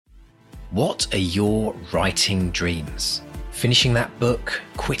What are your writing dreams? Finishing that book,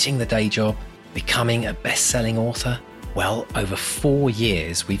 quitting the day job, becoming a best-selling author? Well, over 4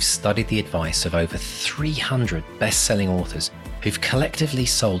 years, we've studied the advice of over 300 best-selling authors who've collectively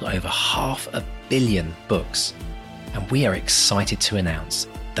sold over 500 million books. And we are excited to announce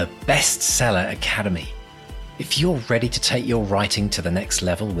the Bestseller Academy. If you're ready to take your writing to the next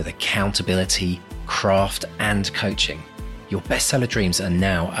level with accountability, craft, and coaching, your bestseller dreams are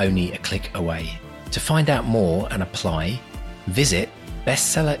now only a click away. To find out more and apply, visit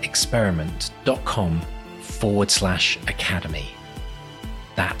bestsellerexperiment.com/academy.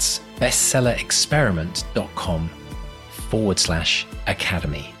 That's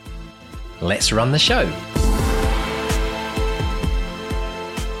bestsellerexperiment.com/academy. Let's run the show.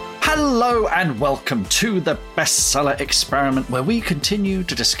 Hello and welcome to the Bestseller Experiment, where we continue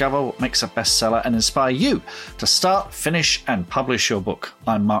to discover what makes a bestseller and inspire you to start, finish, and publish your book.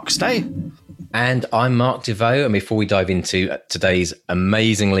 I'm Mark Stay. And I'm Mark DeVoe. And before we dive into today's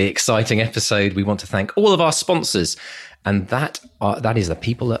amazingly exciting episode, we want to thank all of our sponsors. And that is the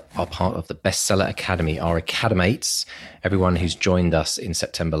people that are part of the Bestseller Academy, our Academates, everyone who's joined us in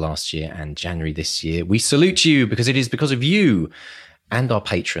September last year and January this year. We salute you because it is because of you and our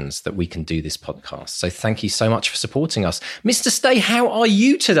patrons that we can do this podcast. So thank you so much for supporting us. Mr. Stay, how are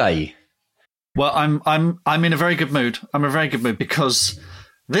you today? Well, I'm in a very good mood. I'm in a very good mood because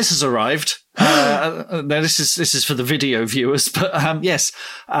this has arrived. Now this is for the video viewers, but yes,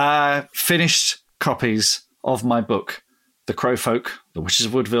 finished copies of my book, The Crowfolk, The Witches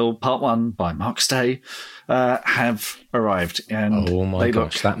of Woodville, Part 1 by Mark Stay, have arrived. And oh my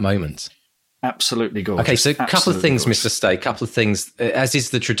gosh, that moment. Absolutely gorgeous. Okay, so a couple of things, gorgeous. Mr. Stay, a couple of things, as is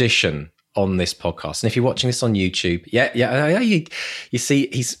the tradition on this podcast. And if you're watching this on YouTube, you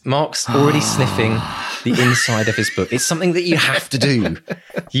see Mark's already sniffing the inside of his book. It's something that you have to do.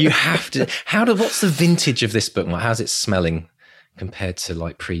 You have to. What's the vintage of this book? Like, how's it smelling compared to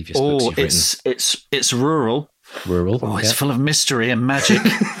like previous books you've written? It's rural. Rural. Oh, it's full of mystery and magic.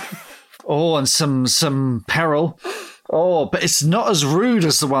 And some peril. Oh, but it's not as rude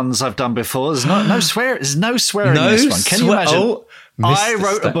as the ones I've done before. There's no swearing in this one. Can you imagine? Oh, I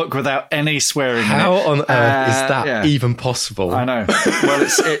wrote a book without any swearing How in it. on earth is that even possible? I know. Well,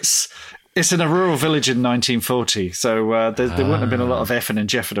 it's in a rural village in 1940, so there wouldn't have been a lot of effing and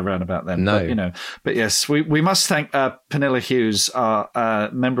jeffing around about then. No. But yes, we must thank Pernilla Hughes, our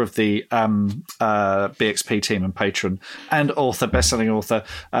member of the BXP team and patron and author, best-selling author,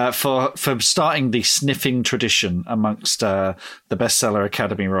 for starting the sniffing tradition amongst the Bestseller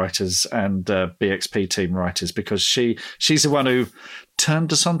Academy writers and BXP team writers, because she's the one who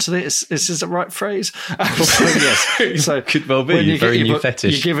turned us onto this. Is this the right phrase? So, yes. So could well be. Very new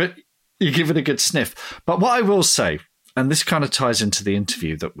fetish. You give it a good sniff. But what I will say, and this kind of ties into the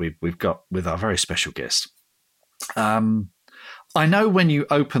interview that we've got with our very special guest. I know when you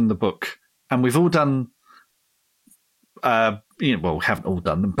open the book, and we've all done, we haven't all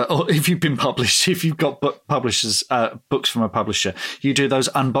done them, but if you've been published, if you've got books from a publisher, you do those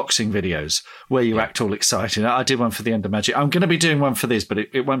unboxing videos where you act all excited. I did one for The End of Magic. I'm going to be doing one for this, but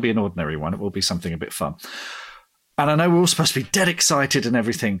it won't be an ordinary one. It will be something a bit fun. And I know we're all supposed to be dead excited and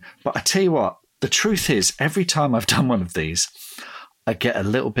everything, but I tell you what, the truth is, every time I've done one of these, I get a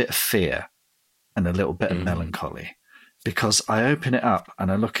little bit of fear and a little bit of melancholy, because I open it up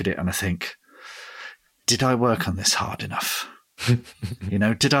and I look at it and I think, did I work on this hard enough? Could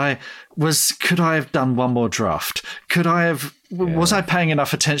I have done one more draft? Was I paying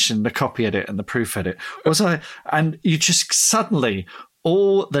enough attention to the copy edit and the proof edit? And you just suddenly,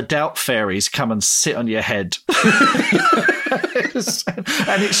 all the doubt fairies come and sit on your head. And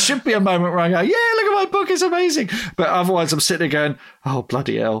it should be a moment where I go, yeah, look at my book, it's amazing. But otherwise I'm sitting there going, oh,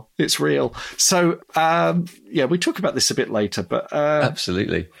 bloody hell, it's real. So, we talk about this a bit later. But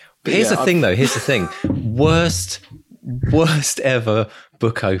absolutely. But here's the thing. Worst ever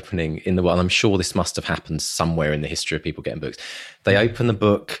book opening in the world. I'm sure this must have happened somewhere in the history of people getting books. They open the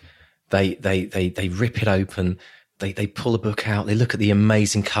book, they rip it open, They pull a book out, they look at the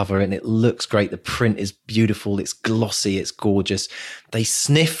amazing cover and it looks great. The print is beautiful, it's glossy, it's gorgeous. They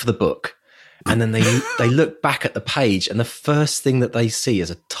sniff the book and then they look back at the page and the first thing that they see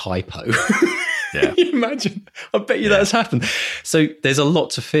is a typo. Yeah. Can you imagine? I bet you that has happened. So there's a lot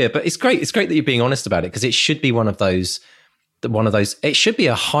to fear, but it's great. It's great that you're being honest about it, because it should be one of those, it should be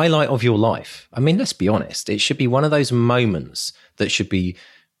a highlight of your life. I mean, let's be honest. It should be one of those moments that should be,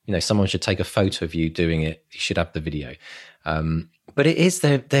 someone should take a photo of you doing it. You should have the video. But it is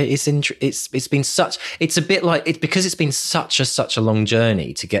it's been such, it's a bit like, it's because it's been such a long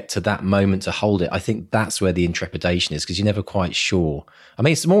journey to get to that moment to hold it. I think that's where the intrepidation is, because you're never quite sure. I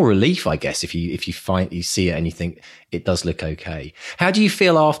mean, it's more relief, I guess, if you see it and you think it does look okay. How do you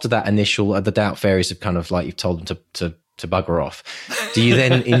feel after that initial, the doubt fairies have kind of like, you've told them to bugger off? Do you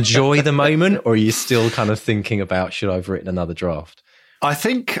then enjoy the moment, or are you still kind of thinking about, should I have written another draft? I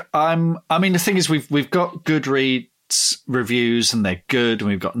think the thing is, we've got Goodreads reviews and they're good, and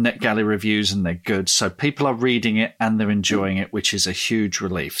we've got NetGalley reviews and they're good. So people are reading it and they're enjoying it, which is a huge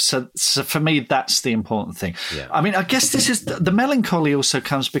relief. So for me, that's the important thing. Yeah. I mean, I guess this is the melancholy also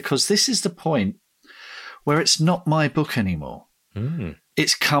comes because this is the point where it's not my book anymore.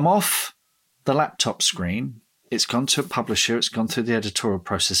 It's come off the laptop screen. It's gone to a publisher. It's gone through the editorial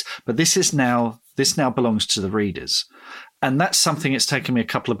process, but this now belongs to the readers. And that's something, it's taken me a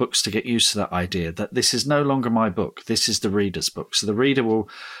couple of books to get used to that idea, that this is no longer my book. This is the reader's book. So the reader will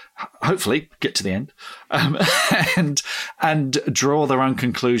hopefully get to the end and draw their own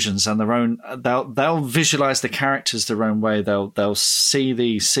conclusions and their own, they'll visualize the characters their own way. They'll see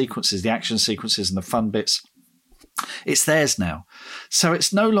the sequences, the action sequences and the fun bits. It's theirs now, so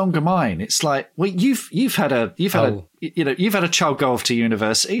it's no longer mine. It's like, well, you've had a child go off to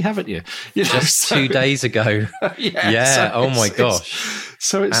university, haven't you? Just 2 days ago. Yeah. So my gosh.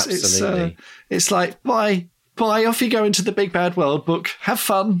 So it's like, bye, off you go into the big bad world. Book, have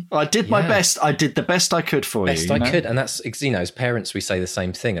fun. I did my best. I did the best I could for you. Best I could, and that's, as parents, we say the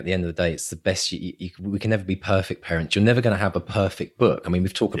same thing. At the end of the day, it's the best. We can never be perfect parents. You're never going to have a perfect book. I mean,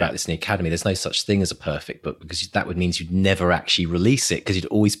 we've talked about this in the academy. There's no such thing as a perfect book, because that would mean you'd never actually release it, because you'd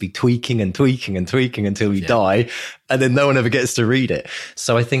always be tweaking and tweaking and tweaking until you die, and then no one ever gets to read it.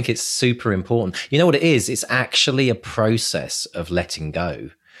 So I think it's super important. You know what it is? It's actually a process of letting go,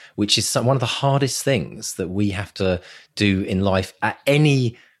 which is one of the hardest things that we have to do in life at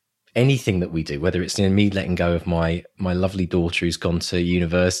anything that we do, whether it's me letting go of my lovely daughter who's gone to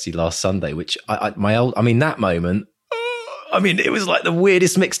university last Sunday, which that moment, it was like the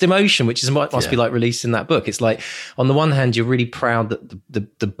weirdest mixed emotion, which is must be like releasing that book. It's like, on the one hand, you're really proud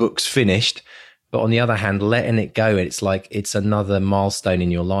that the book's finished, but on the other hand, letting it go, it's like, it's another milestone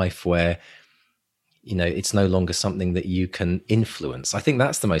in your life where, it's no longer something that you can influence. I think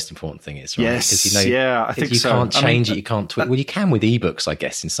that's the most important thing is, right? Yes, because, I think you so. Can't change it, you can't tweak. Well, you can with ebooks, I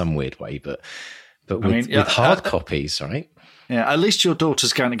guess, in some weird way, but with hard copies, right? Yeah, at least your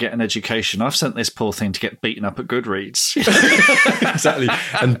daughter's going to get an education. I've sent this poor thing to get beaten up at Goodreads. Exactly.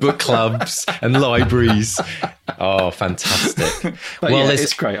 And book clubs and libraries. Oh, fantastic. But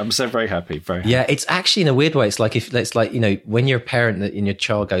it's great. I'm so very happy. Very happy. Yeah, it's actually, in a weird way, it's like when you're a parent and your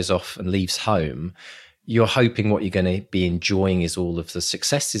child goes off and leaves home, you're hoping what you're going to be enjoying is all of the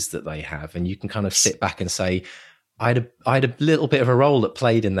successes that they have. And you can kind of sit back and say, I had a little bit of a role that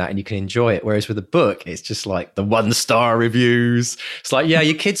played in that, and you can enjoy it. Whereas with a book, it's just like the 1-star reviews. It's like,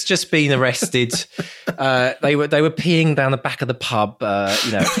 your kid's just been arrested. They were peeing down the back of the pub, at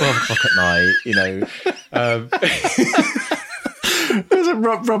 12 o'clock at night.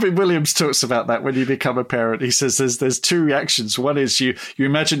 Robin Williams talks about that when you become a parent. He says there's two reactions. One is you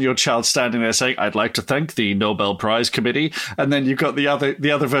imagine your child standing there saying, "I'd like to thank the Nobel Prize Committee," and then you've got the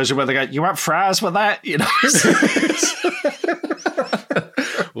other version where they go, "You want fries with that?"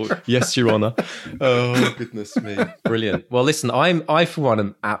 Well, yes, Your Honour. Oh, goodness me. Brilliant. Well, listen, I for one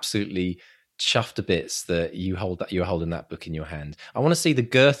am absolutely chuffed to bits that you're holding that book in your hand. I want to see the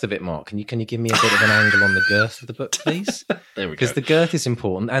girth of it, Mark. Can you give me a bit of an angle on the girth of the book, please? There we go. Because the girth is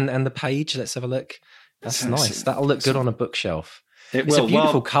important, and the page. Let's have a look. That's nice. That'll look good on a bookshelf. It's a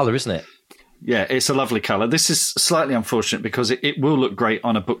beautiful colour, isn't it? Yeah, it's a lovely colour. This is slightly unfortunate because it will look great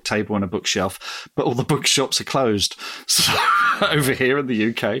on a book table and a bookshelf, but all the bookshops are closed over here in the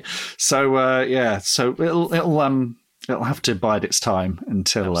UK. So so it'll have to bide its time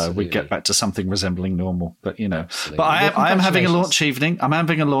until we get back to something resembling normal. But Absolutely. But I am having a launch evening. I'm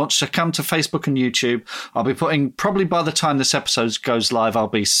having a launch. So come to Facebook and YouTube. I'll be putting, probably by the time this episode goes live, I'll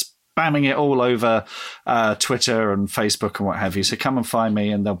be spamming it all over Twitter and Facebook and what have you. So come and find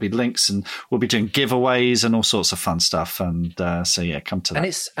me, and there'll be links, and we'll be doing giveaways and all sorts of fun stuff. And come to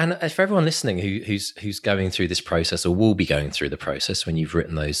that. And for everyone listening who's going through this process, or will be going through the process, when you've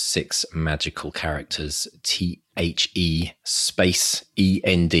written those 6 magical characters, THE space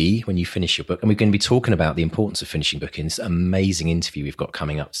END, when you finish your book, and we're going to be talking about the importance of finishing book in this amazing interview we've got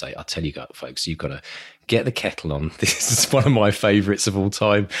coming up today. I'll tell you, folks, you've got to get the kettle on. This is one of my favourites of all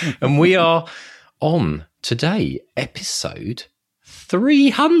time, and we are on today episode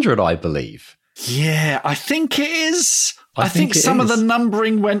 300, I believe. Yeah, I think it is. I think it some of is. the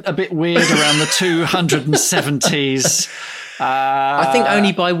numbering went a bit weird around the 270s. I think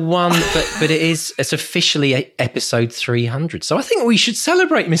only by one, but it's officially episode 300. So I think we should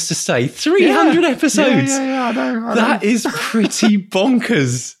celebrate, Mr. Stay. 300 episodes. Yeah, I know. That is pretty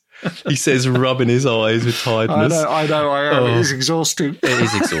bonkers. He says, rubbing his eyes with tiredness. I know. It is exhausting. It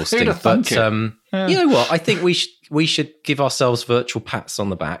is exhausting. But you know what? I think we should give ourselves virtual pats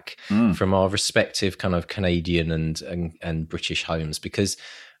on the back from our respective kind of Canadian and British homes, because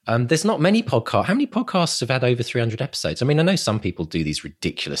there's not many podcasts. How many podcasts have had over 300 episodes? I mean, I know some people do these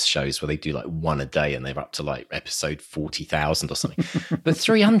ridiculous shows where they do like one a day and they're up to like episode 40,000 or something. But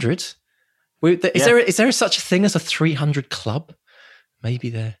 300? Is there such a thing as a 300 club?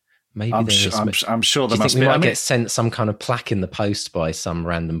 Maybe there. I'm sure there must be. We might get sent some kind of plaque in the post by some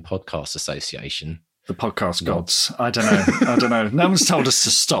random podcast association. The podcast gods. I don't know. No one's told us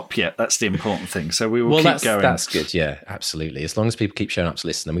to stop yet. That's the important thing. So we will keep going. That's good. Yeah, absolutely. As long as people keep showing up to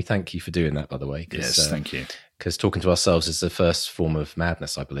listen. And we thank you for doing that, by the way. Yes, thank you. Because talking to ourselves is the first form of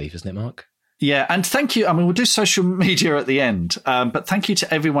madness, I believe, isn't it, Mark? Yeah, and thank you. I mean, we'll do social media at the end, but thank you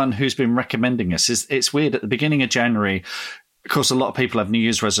to everyone who's been recommending us. It's weird. At the beginning of January, of course, a lot of people have New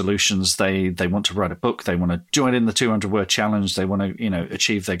Year's resolutions. They want to write a book. They want to join in the 200-word challenge. They want to,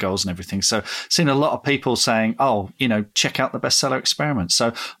 achieve their goals and everything. So seen a lot of people saying, check out the bestseller experiment.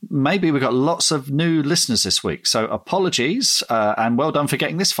 So maybe we've got lots of new listeners this week. So apologies and well done for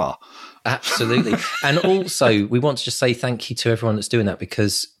getting this far. Absolutely. And also, we want to just say thank you to everyone that's doing that,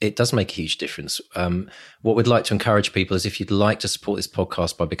 because it does make a huge difference. What we'd like to encourage people is, if you'd like to support this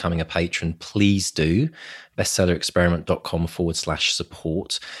podcast by becoming a patron, please do.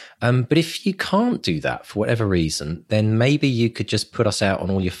 bestsellerexperiment.com/support. But if you can't do that for whatever reason, then maybe you could just put us out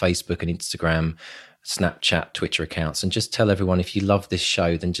on all your Facebook and Instagram, Snapchat, Twitter accounts, and just tell everyone, if you love this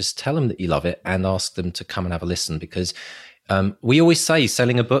show, then just tell them that you love it and ask them to come and have a listen. Because we always say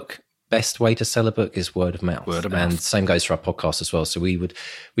selling a book, best way to sell a book is word of mouth. And same goes for our podcast as well. So we've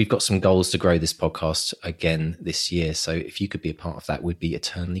got some goals to grow this podcast again this year. So if you could be a part of that, we'd be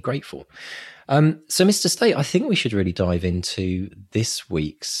eternally grateful. So Mr. State, I think we should really dive into this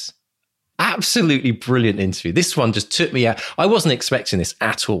week's absolutely brilliant interview. This one just took me out. I wasn't expecting this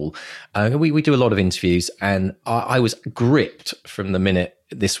at all. We do a lot of interviews, and I was gripped from the minute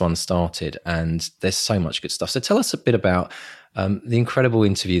this one started, and there's so much good stuff. So tell us a bit about the incredible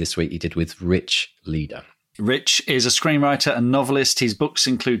interview this week you did with Rich Leader. Rich is a screenwriter and novelist. His books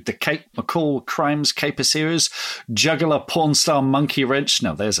include the Kate McCall Crimes Caper series, Juggler Porn Star Monkey Wrench.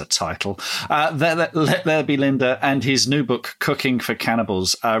 Now, there's a title. Let There Be Linda, and his new book, Cooking for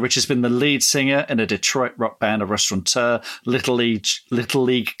Cannibals. Rich has been the lead singer in a Detroit rock band, a restaurateur, Little League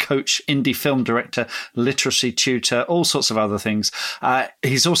coach, indie film director, literacy tutor, all sorts of other things.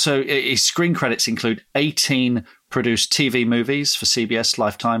 His screen credits include 18 produced TV movies for CBS,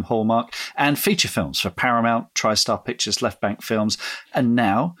 Lifetime, Hallmark, and feature films for Paramount, TriStar Pictures, Left Bank Films. And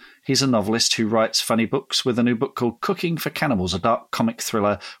now he's a novelist who writes funny books, with a new book called Cooking for Cannibals, a dark comic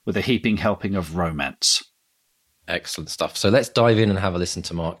thriller with a heaping helping of romance. Excellent stuff. So let's dive in and have a listen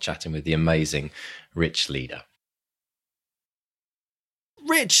to Mark chatting with the amazing Rich Leader.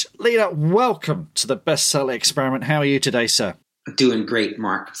 Rich Leader, welcome to the Bestseller Experiment. How are you today, sir? Doing great,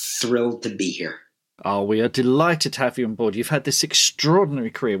 Mark. Thrilled to be here. Oh, we are delighted to have you on board. You've had this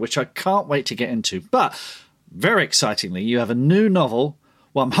extraordinary career, which I can't wait to get into. But very excitingly, you have a new novel.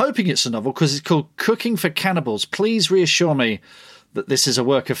 Well, I'm hoping it's a novel because it's called Cooking for Cannibals. Please reassure me that this is a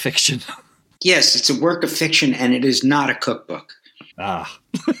work of fiction. Yes, it's a work of fiction, and it is not a cookbook.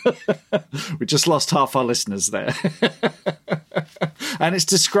 We just lost half our listeners there. And it's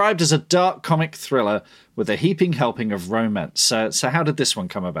described as a dark comic thriller with a heaping helping of romance. So how did this one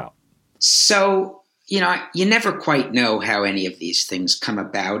come about? So, you never quite know how any of these things come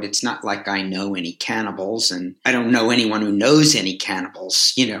about. It's not like I know any cannibals, and I don't know anyone who knows any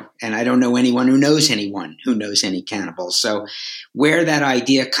cannibals, and I don't know anyone who knows anyone who knows any cannibals. So where that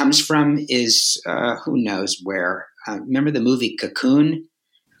idea comes from is who knows where. Remember the movie Cocoon?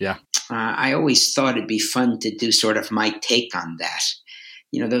 Yeah. I always thought it'd be fun to do sort of my take on that.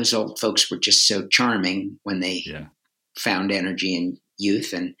 Those old folks were just so charming when they found energy in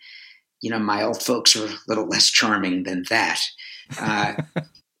youth, and my old folks are a little less charming than that. I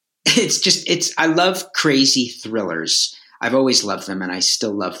love crazy thrillers. I've always loved them, and I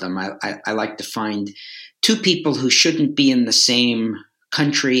still love them. I like to find two people who shouldn't be in the same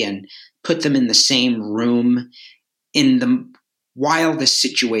country and put them in the same room in the wildest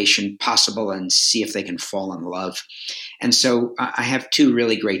situation possible and see if they can fall in love. And so I have two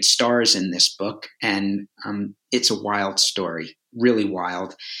really great stars in this book, and it's a wild story. really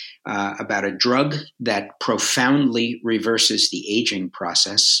wild, about a drug that profoundly reverses the aging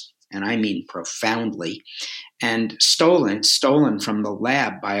process, and I mean profoundly, and stolen from the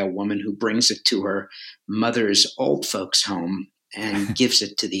lab by a woman who brings it to her mother's old folks home and gives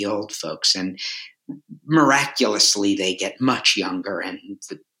it to the old folks. And miraculously, they get much younger and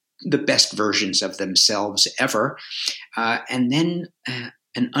the best versions of themselves ever. And then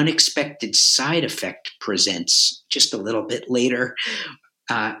an unexpected side effect presents just a little bit later,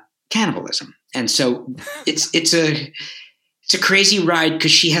 cannibalism. And so it's a crazy ride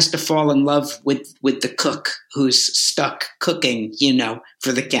because she has to fall in love with the cook who's stuck cooking,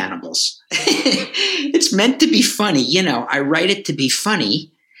 for the cannibals. It's meant to be funny. I write it to be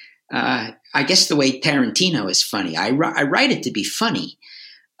funny. I guess the way Tarantino is funny. I write it to be funny.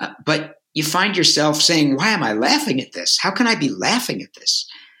 But you find yourself saying, why am I laughing at this? How can I be laughing at this?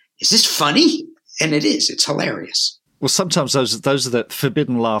 Is this funny? And it is. It's hilarious. Well, sometimes those are the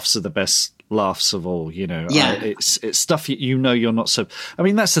forbidden laughs are the best laughs of all, Yeah. It's stuff you're not so. I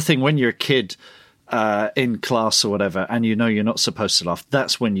mean, that's the thing when you're a kid in class or whatever, and you're not supposed to laugh.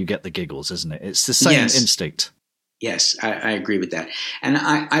 That's when you get the giggles, isn't it? It's the same instinct. Yes, I agree with that, and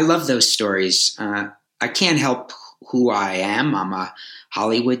I love those stories. I can't help who I am. I'm a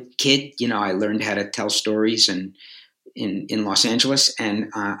Hollywood kid. I learned how to tell stories in Los Angeles,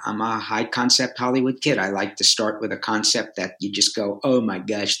 and I'm a high concept Hollywood kid. I like to start with a concept that you just go, oh my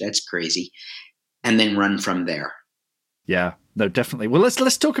gosh, that's crazy, and then run from there. Yeah, no, definitely. Well,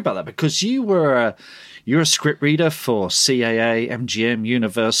 let's talk about that because you're a script reader for CAA, MGM,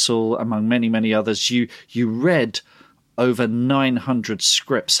 Universal, among many, many others. You read over 900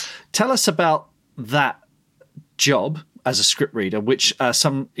 scripts. Tell us about that job as a script reader, which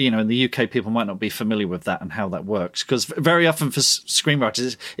some, in the UK, people might not be familiar with that and how that works. Because very often for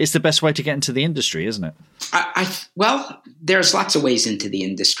screenwriters, it's the best way to get into the industry, isn't it? Well, there's lots of ways into the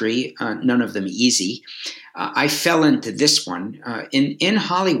industry, none of them easy. I fell into this one. In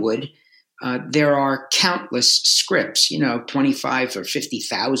Hollywood, there are countless scripts, 25 or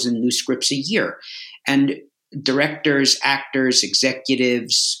 50,000 new scripts a year. And directors, actors,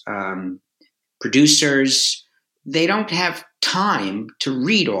 executives, producers, they don't have time to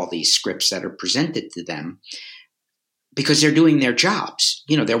read all these scripts that are presented to them because they're doing their jobs.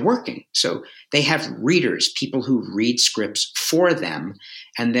 They're working. So they have readers, people who read scripts for them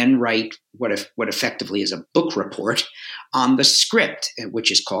and then write what effectively is a book report on the script,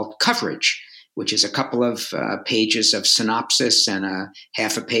 which is called coverage, which is a couple of pages of synopsis and a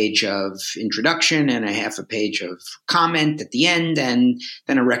half a page of introduction and a half a page of comment at the end, and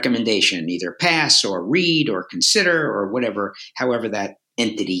then a recommendation, either pass or read or consider or whatever, however that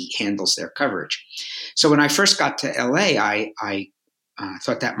entity handles their coverage. So when I first got to LA, I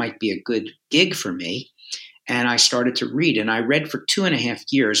thought that might be a good gig for me. And I started to read, and I read for 2.5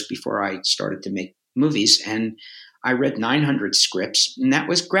 years before I started to make movies. And I read 900 scripts, and that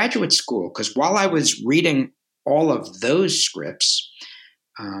was graduate school. Because while I was reading all of those scripts,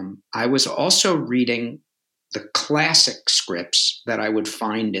 I was also reading the classic scripts that I would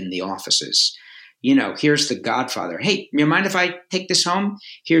find in the offices. Here's The Godfather. Hey, you mind if I take this home?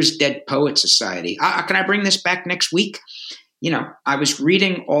 Here's Dead Poets Society. Can I bring this back next week? I was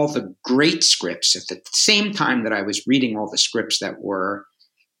reading all the great scripts at the same time that I was reading all the scripts that were,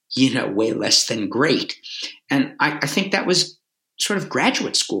 way less than great. And I think that was sort of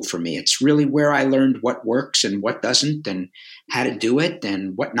graduate school for me. It's really where I learned what works and what doesn't and how to do it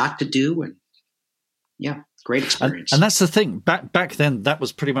and what not to do. And yeah, great experience. And that's the thing. Back then, that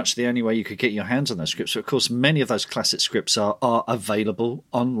was pretty much the only way you could get your hands on those scripts. So, of course, many of those classic scripts are available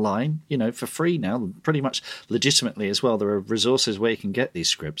online, for free now, pretty much legitimately as well. There are resources where you can get these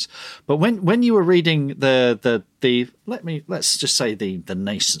scripts. But when you were reading let's just say the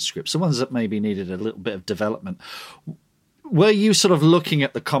nascent scripts, the ones that maybe needed a little bit of development, were you sort of looking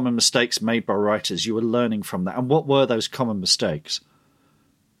at the common mistakes made by writers? You were learning from that. And what were those common mistakes?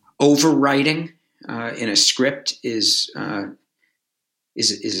 Overwriting in a script is a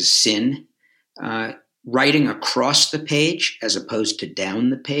sin. Writing across the page as opposed to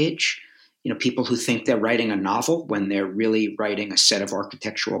down the page. People who think they're writing a novel when they're really writing a set of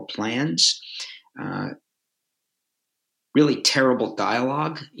architectural plans. Really terrible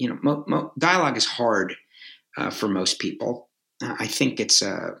dialogue. Dialogue is hard for most people. I think it's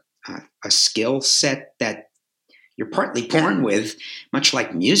a skill set that you're partly born with, much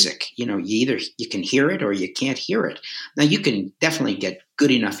like music. You can hear it or you can't hear it. Now, you can definitely get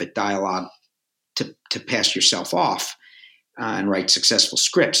good enough at dialogue to pass yourself off and write successful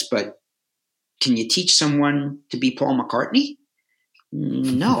scripts, but can you teach someone to be Paul McCartney?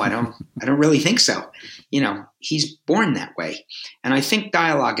 No, I don't really think so. He's born that way. And I think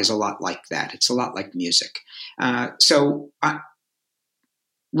dialogue is a lot like that. It's a lot like music.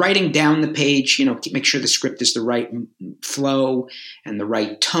 Writing down the page, make sure the script is the right flow and the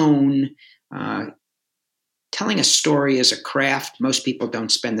right tone. Telling a story is a craft. Most people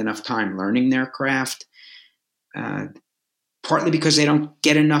don't spend enough time learning their craft, partly because they don't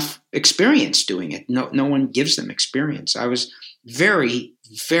get enough experience doing it. No one gives them experience. I was very,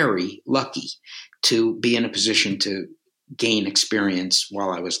 very lucky to be in a position to gain experience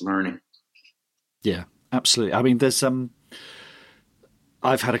while I was learning. Yeah, absolutely. I mean, there's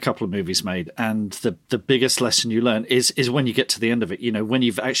I've had a couple of movies made, and the biggest lesson you learn is when you get to the end of it. When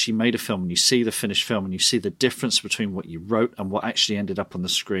you've actually made a film and you see the finished film and you see the difference between what you wrote and what actually ended up on the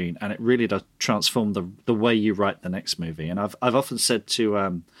screen, and it really does transform the way you write the next movie. And I've often said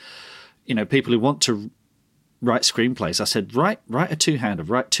to people who want to write screenplays, I said, write a two-hander,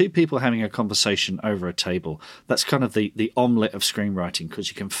 write two people having a conversation over a table. That's kind of the omelette of screenwriting, because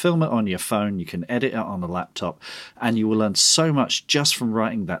you can film it on your phone, you can edit it on a laptop, and you will learn so much just from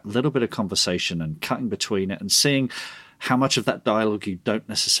writing that little bit of conversation and cutting between it and seeing how much of that dialogue you don't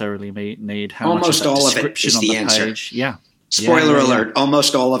necerily need, how almost much of that all of it description is on the the answer. page. Yeah. Spoiler alert,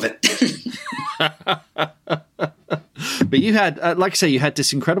 almost all of it. But you had, like I say, you had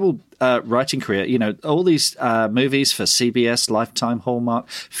this incredible writing career. All these movies for CBS, Lifetime, Hallmark,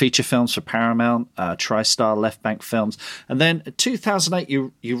 feature films for Paramount, TriStar, Left Bank Films. And then in 2008,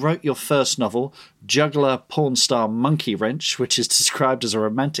 you wrote your first novel, Juggler, Porn Star, Monkey Wrench, which is described as a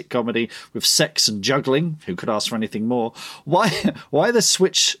romantic comedy with sex and juggling. Who could ask for anything more? Why the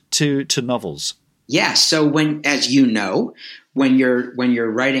switch to novels? Yeah. So when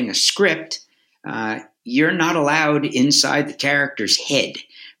you're writing a script, you're not allowed inside the character's head.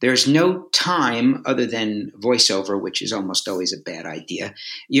 There's no time other than voiceover, which is almost always a bad idea.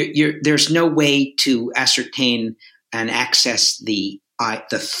 There's no way to ascertain and access the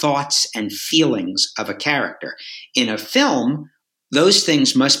thoughts and feelings of a character. In a film, those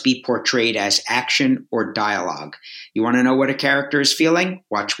things must be portrayed as action or dialogue. You want to know what a character is feeling?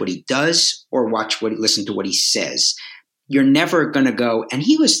 Watch what he does, or listen to what he says. You're never going to go, and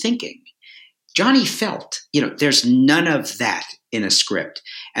he was thinking. Johnny felt, there's none of that in a script.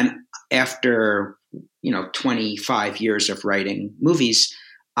 And after, 25 years of writing movies,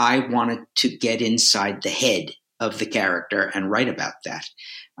 I wanted to get inside the head of the character and write about that.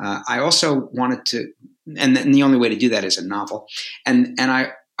 I also wanted to, and the only way to do that is a novel. And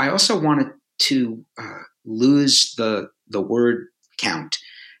I also wanted to lose the word count.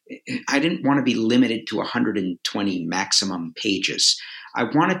 I didn't want to be limited to 120 maximum pages. I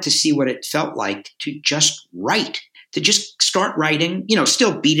wanted to see what it felt like to just write, to just start writing,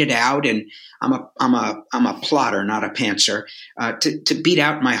 still beat it out. And I'm a plotter, not a pantser, to beat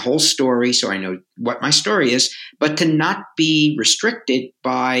out my whole story so I know what my story is, but to not be restricted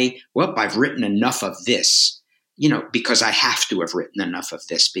by, well, I've written enough of this, because I have to have written enough of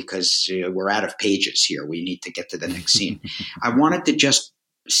this because we're out of pages here. We need to get to the next scene. I wanted to just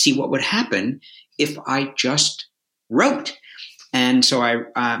see what would happen if I just wrote. And so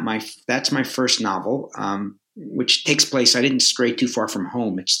that's my first novel, which takes place. I didn't stray too far from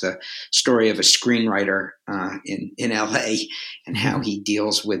home. It's the story of a screenwriter in LA and how he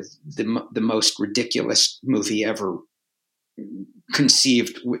deals with the most ridiculous movie ever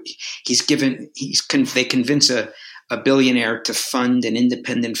conceived. They convince a billionaire to fund an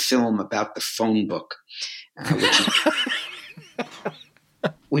independent film about the phone book,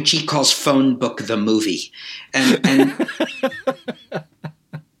 which he calls Phone Book the Movie.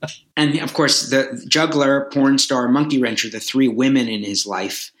 And of course, the juggler, porn star, monkey wrencher, the three women in his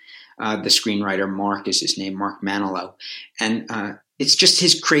life, the screenwriter, Mark is his name, Mark Manilow. And it's just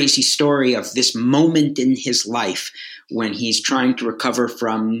his crazy story of this moment in his life when he's trying to recover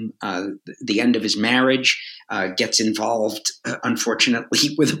from the end of his marriage, gets involved,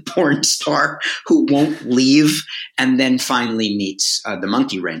 unfortunately, with a porn star who won't leave, and then finally meets the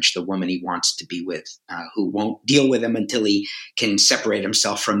monkey wrench, the woman he wants to be with, who won't deal with him until he can separate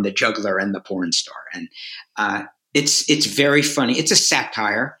himself from the juggler and the porn star. And it's very funny. It's a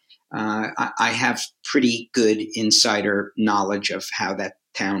satire. I have pretty good insider knowledge of how that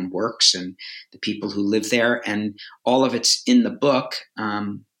town works and the people who live there, and all of it's in the book.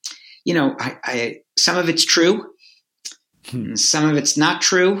 Some of it's true, some of it's not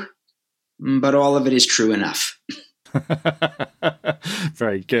true, but all of it is true enough.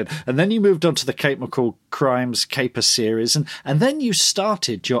 Very good. And then you moved on to the Kate McCall Crimes Caper series, and then you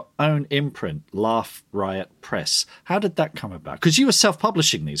started your own imprint, Laugh Riot Press. How did that come about? Because you were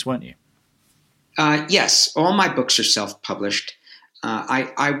self-publishing these, weren't you? Yes, all my books are self-published.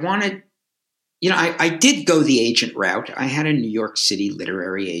 I wanted, I did go the agent route. I had a New York City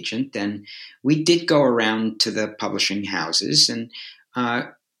literary agent, and we did go around to the publishing houses, and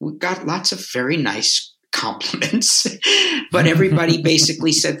we got lots of very nice compliments, but everybody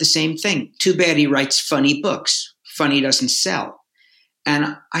basically said the same thing. Too bad he writes funny books. Funny doesn't sell.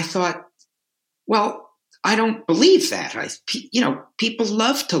 And I thought, well, I don't believe that. People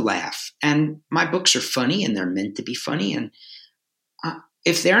love to laugh, and my books are funny, and they're meant to be funny. And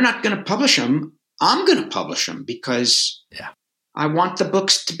if they're not going to publish them, I'm going to publish them because I want the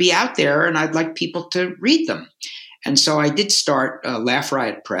books to be out there, and I'd like people to read them. And so I did start Laugh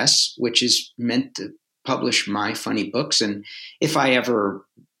Riot Press, which is meant to publish my funny books. And if I ever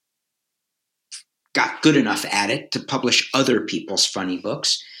got good enough at it, to publish other people's funny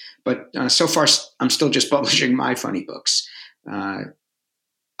books. But so far, I'm still just publishing my funny books.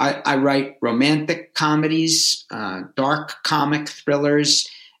 I write romantic comedies, dark comic thrillers,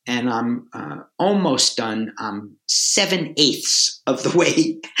 and I'm almost done. I'm 7/8 of the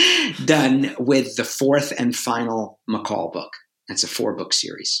way done with the fourth and final McCall book. It's a 4-book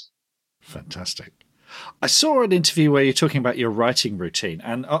series. Fantastic. I saw an interview where you're talking about your writing routine,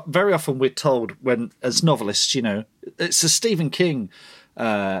 and very often we're told, when as novelists, it's a Stephen King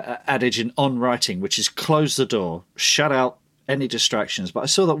adage on writing, which is close the door, shut out any distractions. But I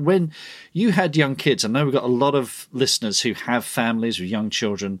saw that when you had young kids, I know we've got a lot of listeners who have families with young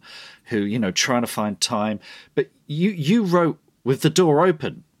children who, trying to find time, but you wrote with the door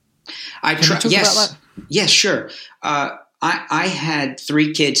open. Can you talk about that? Yes, sure. I had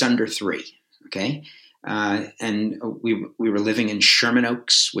 3 kids under 3. Okay. And we were living in Sherman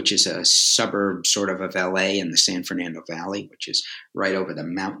Oaks, which is a suburb sort of LA in the San Fernando Valley, which is right over the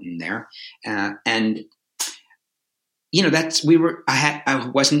mountain there. And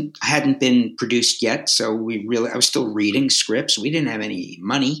I hadn't been produced yet. So I was still reading scripts. We didn't have any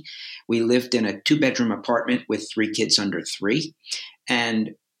money. We lived in a 2-bedroom apartment with 3 kids under 3.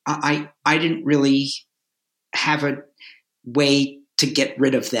 And I didn't really have a way to get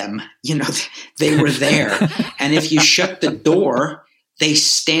rid of them. They were there. And if you shut the door, they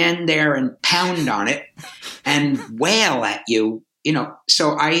stand there and pound on it and wail at you,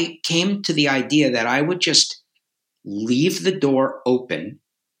 So I came to the idea that I would just leave the door open.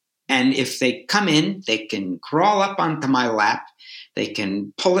 And if they come in, they can crawl up onto my lap. They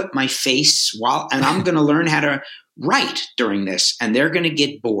can pull at my face and I'm going to learn how to write during this. And they're going to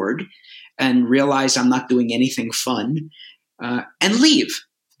get bored and realize I'm not doing anything fun. And leave.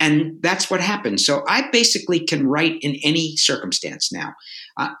 And that's what happens. So I basically can write in any circumstance now.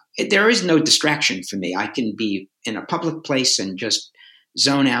 There is no distraction for me. I can be in a public place and just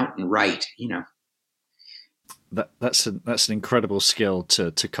zone out and write, That's an incredible skill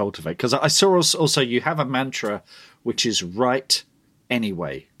to cultivate. Because I saw also you have a mantra, which is write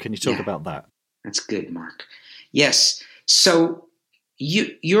anyway. Can you talk about that? That's good, Mark. Yes. So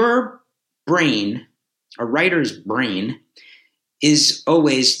your brain, a writer's brain, is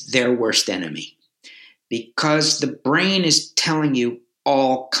always their worst enemy, because the brain is telling you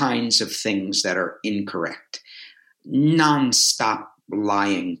all kinds of things that are incorrect, nonstop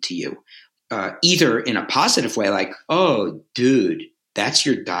lying to you, either in a positive way, like, oh, dude, that's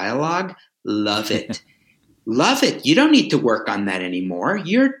your dialogue? Love it. Love it. You don't need to work on that anymore.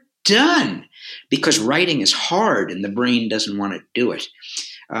 You're done. Because writing is hard and the brain doesn't want to do it.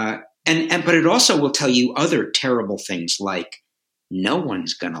 But it also will tell you other terrible things like, no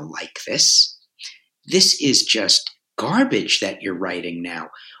one's going to like this. This is just garbage that you're writing now.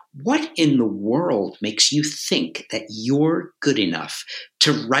 What in the world makes you think that you're good enough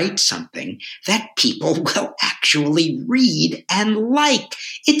to write something that people will actually read and like?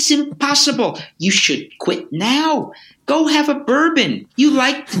 It's impossible. You should quit now. Go have a bourbon. You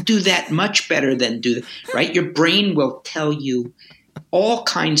like to do that much better than do that, right? Your brain will tell you all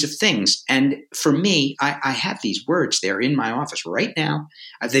kinds of things. And for me, I have these words. They're in my office right now.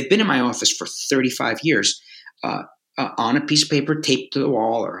 They've been in my office for 35 years on a piece of paper taped to the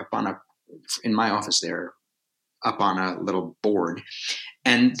wall, or in my office there, up on a little board.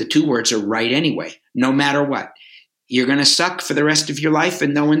 And the 2 words are write anyway, no matter what. You're going to suck for the rest of your life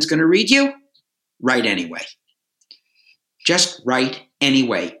and no one's going to read you? Write anyway. Just write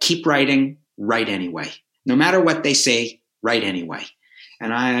anyway. Keep writing, write anyway. No matter what they say, write anyway.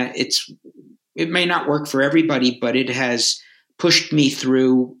 And it may not work for everybody, but it has pushed me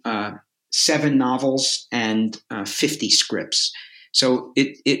through 7 novels and 50 scripts. So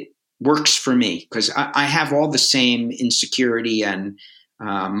it works for me because I have all the same insecurity and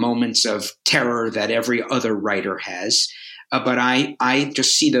moments of terror that every other writer has. But I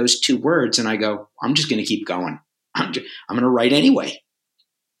just see those 2 words and I go, I'm just going to keep going. I'm going to write anyway.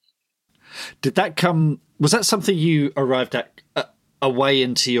 Was that something you arrived at a way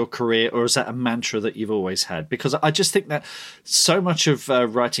into your career, or is that a mantra that you've always had? Because I just think that so much of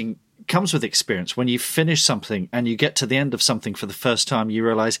writing comes with experience. When you finish something and you get to the end of something for the first time, you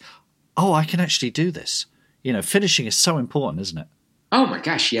realize, oh, I can actually do this. Finishing is so important, isn't it? Oh my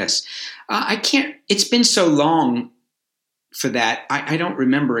gosh, yes. I can't, it's been so long for that. I don't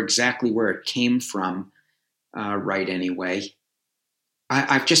remember exactly where it came from, right anyway.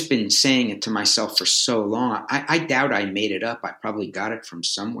 I've just been saying it to myself for so long. I doubt I made it up. I probably got it from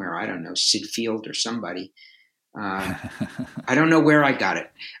somewhere. I don't know, Sid Field or somebody. I don't know where I got it,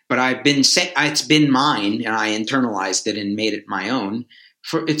 but I've been saying it's been mine, and I internalized it and made it my own.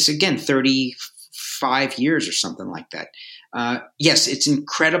 It's again 35 years or something like that. Yes, it's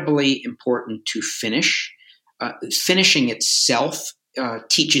incredibly important to finish. Finishing itself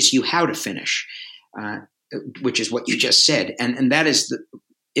teaches you how to finish. Which is what you just said. And that is,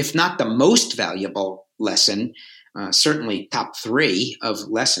 if not the most valuable lesson, certainly top 3 of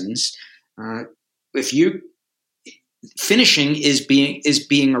lessons. Finishing is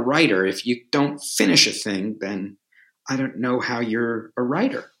being a writer. If you don't finish a thing, then I don't know how you're a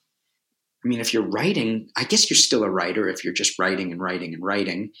writer. I mean, if you're writing, I guess you're still a writer if you're just writing and writing and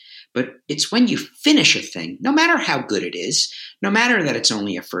writing. But it's when you finish a thing, no matter how good it is, no matter that it's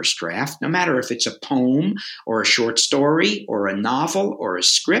only a first draft, no matter if it's a poem or a short story or a novel or a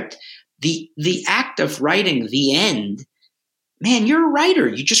script, the act of writing the end, man, you're a writer.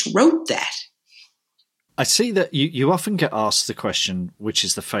 You just wrote that. I see that you often get asked the question, which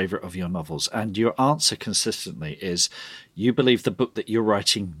is the favorite of your novels, and your answer consistently is you believe the book that you're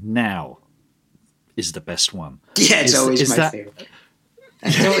writing now is the best one. Yeah, it's always my favorite.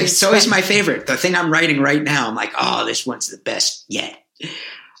 It's always my favorite. The thing I'm writing right now, I'm like, oh, this one's the best yet.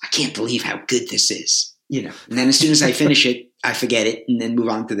 I can't believe how good this is. And then as soon as I finish it, I forget it and then move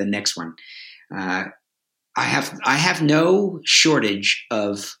on to the next one. I have no shortage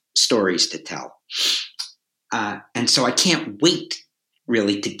of stories to tell. And so I can't wait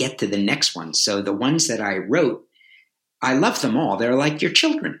really to get to the next one. So the ones that I wrote, I love them all. They're like your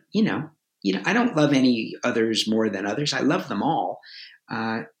children, I don't love any others more than others. I love them all.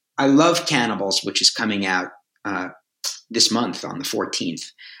 I love Cannibals, which is coming out this month on the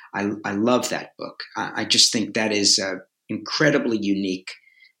 14th. I love that book. I just think that is incredibly unique,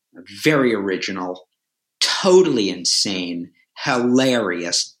 very original, totally insane,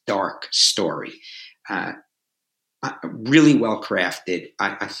 hilarious, dark story. Really well crafted,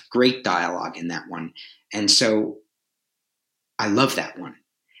 great dialogue in that one. And so I love that one.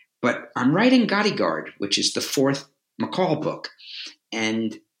 But I'm writing Bodyguard, which is the 4th McCall book.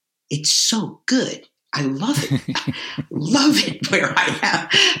 And it's so good. I love it. I love it where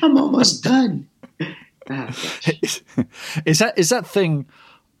I'm almost done. Is that thing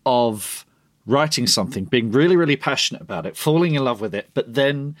of writing something, being really, really passionate about it, falling in love with it, but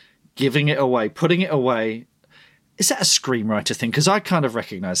then giving it away, putting it away. Is that a screenwriter thing? Because I with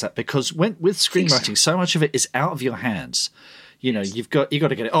screenwriting, so much of it is out of your hands. You've got to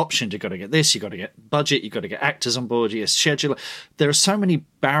get it optioned, you've got to get this, you've got to get budget, you've got to get actors on board, you schedule. There are so many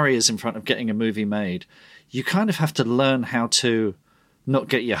barriers in front of getting a movie made. You kind of have to learn how to not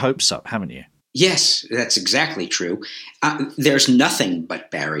get your hopes up, haven't you? Yes, that's exactly true. There's nothing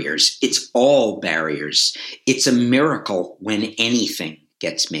but barriers. It's all barriers. It's a miracle when anything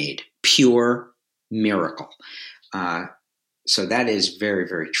gets made. Pure miracle. So that is very,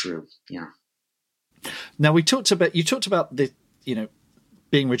 very true. Yeah. Now you talked about the,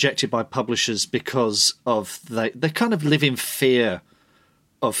 being rejected by publishers because of they kind of live in fear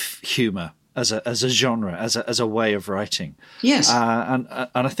of humor as a genre, as a way of writing. Yes. And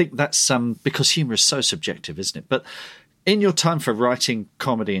I think that's because humor is so subjective, isn't it? But in your time for writing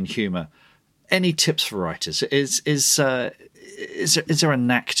comedy and humor, any tips for writers? Is there a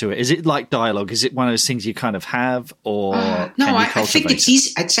knack to it? Is it like dialogue? Is it one of those things you kind of have, or no? I think it's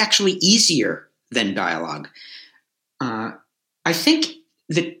easy. It's actually easier than dialogue. I think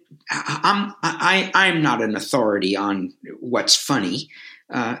that I'm not an authority on what's funny.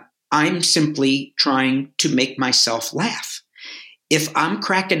 I'm simply trying to make myself laugh. If I'm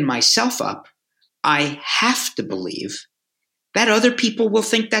cracking myself up, I have to believe that other people will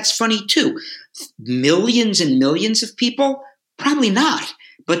think that's funny too. Millions and millions of people, probably not.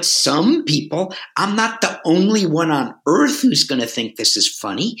 But some people, I'm not the only one on earth who's going to think this is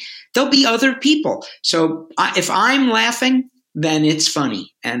funny. There'll be other people. So if I'm laughing, then it's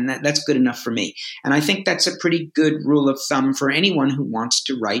funny. And that's good enough for me. And I think that's a pretty good rule of thumb for anyone who wants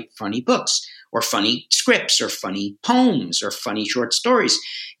to write funny books. or funny scripts or funny poems or funny short stories.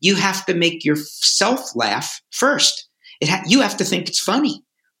 You have to make yourself laugh first. You have to think it's funny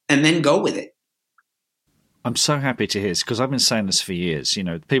and then go with it. I'm so happy to hear this because I've been saying this for years. You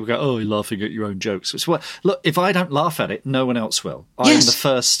know, people go, "Oh, you're laughing at your own jokes." It's, well, look, if I don't laugh at it, no one else will. I'm the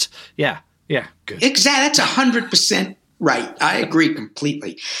first. Yeah, good. Exactly. That's 100% right. I agree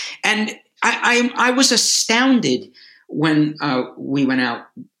completely. And I was astounded when we went out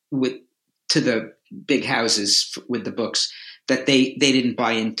to the big houses with the books that they didn't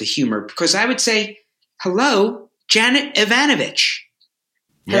buy into humor, because I would say, "Hello, Janet Ivanovich.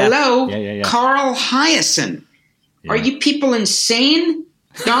 Hello, Carl Hyacin. Are you people insane?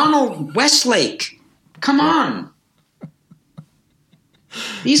 Donald Westlake. Come on.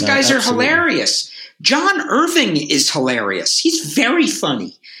 These guys are hilarious. John Irving is hilarious. He's very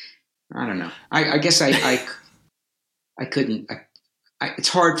funny." I don't know. I guess I couldn't. It's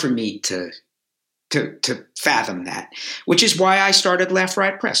hard for me to fathom that, which is why I started Laugh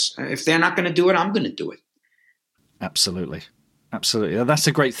Riot Press. If they're not going to do it, I'm going to do it. Absolutely. That's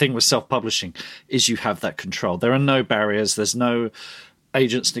a great thing with self-publishing, is you have that control. There are no barriers. There's no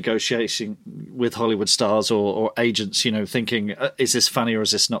agents negotiating with Hollywood stars or agents, thinking, is this funny or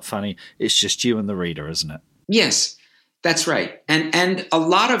is this not funny? It's just you and the reader, isn't it? Yes, that's right. And a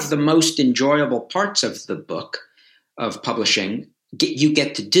lot of the most enjoyable parts of the book of publishing you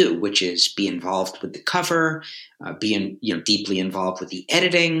get to do, which is be involved with the cover, being deeply involved with the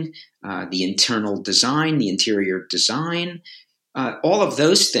editing, the internal design, the interior design. All of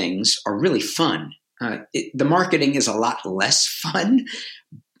those things are really fun. The marketing is a lot less fun,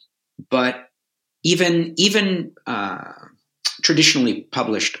 but even traditionally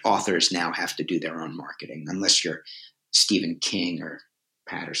published authors now have to do their own marketing, unless you're Stephen King or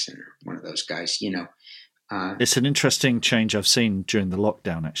Patterson or one of those guys. It's an interesting change I've seen during the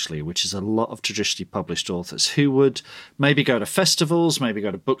lockdown, actually, which is a lot of traditionally published authors who would maybe go to festivals, maybe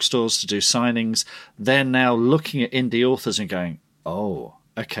go to bookstores to do signings. They're now looking at indie authors and going, "Oh,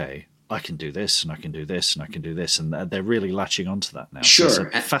 okay, I can do this, and I can do this, and I can do this," and they're really latching onto that now. Sure, so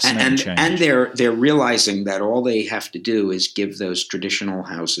it's a fascinating change. And they're realizing that all they have to do is give those traditional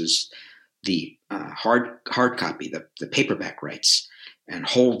houses the hard copy, the paperback rights, and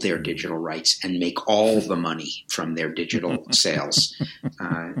hold their digital rights and make all the money from their digital sales.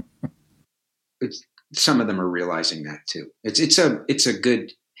 Some of them are realizing that too. It's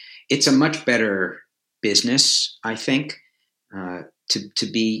a much better business, I think, to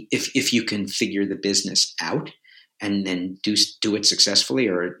be, if you can figure the business out and then do it successfully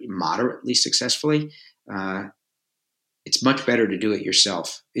or moderately successfully. It's much better to do it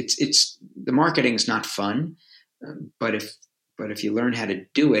yourself. It's the marketing is not fun, but if you learn how to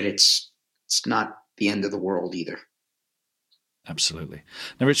do it, it's not the end of the world either. Absolutely.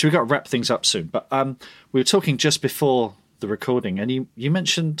 Now, Richard, we've got to wrap things up soon, but we were talking just before the recording, and you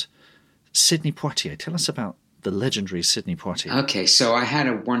mentioned Sidney Poitier. Tell us about the legendary Sidney Poitier. Okay, so I had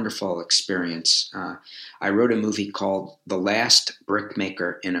a wonderful experience. I wrote a movie called The Last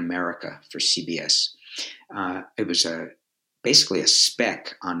Brickmaker in America for CBS. It was basically a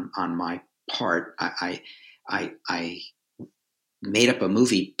spec on my part. I made up a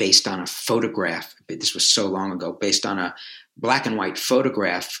movie based on a photograph. This was so long ago, based on a black and white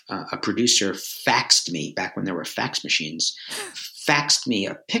photograph. A producer faxed me, back when there were fax machines, faxed me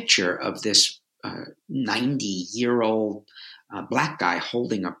a picture of this 90-year-old black guy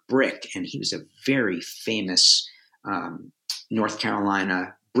holding a brick. And he was a very famous North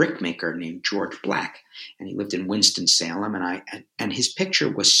Carolina brickmaker named George Black, and he lived in Winston-Salem. And his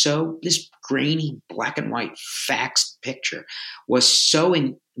picture was this grainy black and white faxed picture was so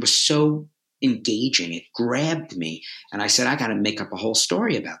engaging. It grabbed me, and I said, I got to make up a whole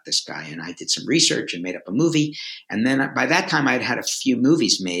story about this guy. And I did some research and made up a movie. And then by that time, I'd had a few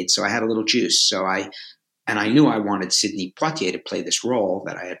movies made, so I had a little juice. So I knew I wanted Sidney Poitier to play this role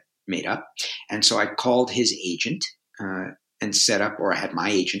that I had made up, and so I called his agent. And set up, or I had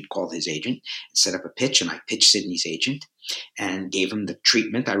my agent call his agent and set up a pitch, and I pitched Sidney's agent and gave him the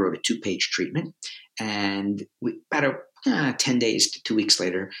treatment. I wrote a 2-page treatment, and about 10 days to 2 weeks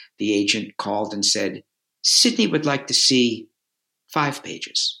later, the agent called and said, Sidney would like to see 5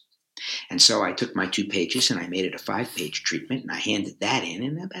 pages. And so I took my 2 pages and I made it a 5-page treatment, and I handed that in.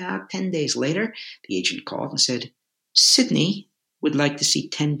 And about 10 days later, the agent called and said, Sidney would like to see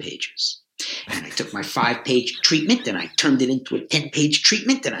 10 pages. And I took my 5-page treatment and I turned it into a 10-page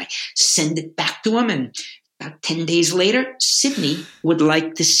treatment, and I sent it back to him. And about 10 days later, Sidney would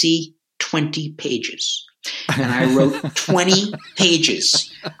like to see 20 pages. And I wrote 20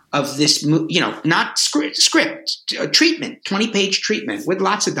 pages of this, not script, treatment, 20-page treatment with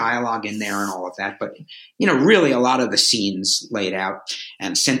lots of dialogue in there and all of that. But, really a lot of the scenes laid out,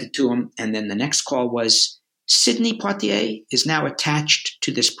 and sent it to him. And then the next call was, Sidney Poitier is now attached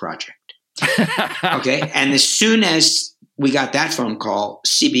to this project. Okay. And as soon as we got that phone call,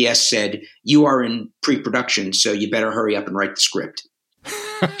 CBS said, you are in pre-production, so you better hurry up and write the script.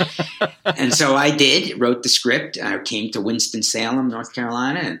 And so I wrote the script. I came to Winston-Salem, North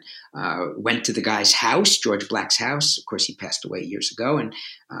Carolina, and went to the guy's house, George Black's house. Of course, he passed away years ago, and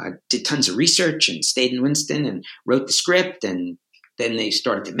did tons of research and stayed in Winston and wrote the script. And then they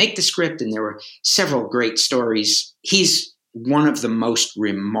started to make the script, and there were several great stories. He's one of the most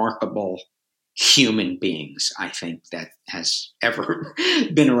remarkable human beings, I think, that has ever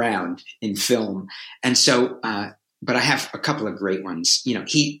been around in film. And so, but I have a couple of great ones.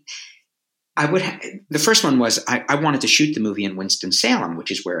 The first one was I wanted to shoot the movie in Winston-Salem,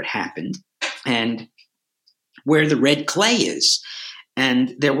 which is where it happened, and where the red clay is.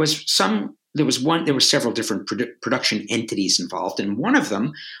 And there were several different production entities involved, and one of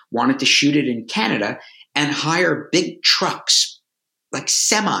them wanted to shoot it in Canada and hire big trucks, like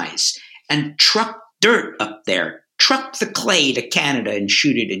semis, and truck dirt up there, truck the clay to Canada and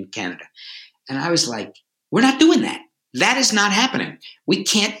shoot it in Canada. And I was like, we're not doing that. That is not happening. We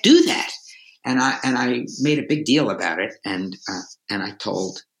can't do that. And I made a big deal about it. And I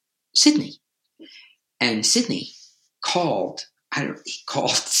told Sidney, and Sidney called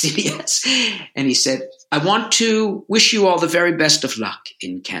CBS, and he said, I want to wish you all the very best of luck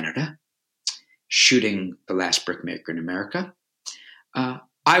in Canada, shooting The Last Brickmaker in America.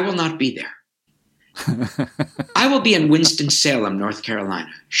 I will not be there. I will be in Winston-Salem, North Carolina,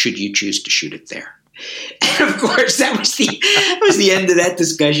 should you choose to shoot it there. And of course, that was the end of that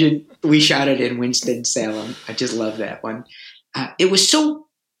discussion. We shot it in Winston-Salem. I just love that one. It was so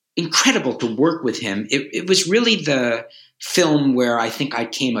incredible to work with him. It was really the film where I think I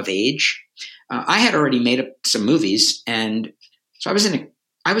came of age. I had already made up some movies, and so I was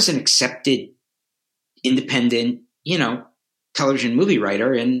an accepted, independent, television movie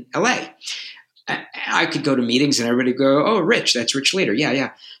writer in LA. I could go to meetings and everybody would go, oh, Rich, that's Rich Leader.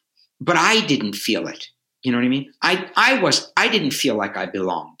 Yeah. But I didn't feel it. You know what I mean? I didn't feel like I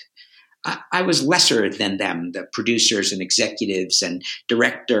belonged. I was lesser than them, the producers and executives and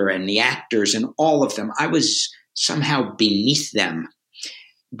director and the actors and all of them. I was somehow beneath them.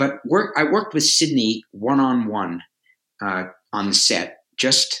 But I worked with Sidney one-on-one on the set,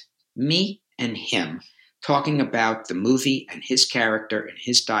 just me and him, talking about the movie and his character and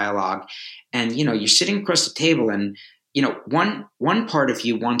his dialogue. And, you're sitting across the table and, one part of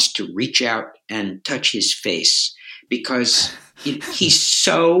you wants to reach out and touch his face because he's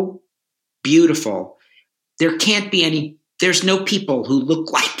so beautiful. There's no people who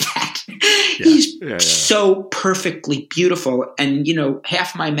look like that. Yeah, he's so perfectly beautiful. And,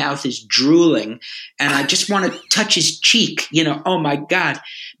 half my mouth is drooling and I just want to touch his cheek, oh my God.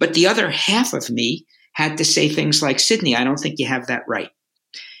 But the other half of me had to say things like, Sidney, I don't think you have that right.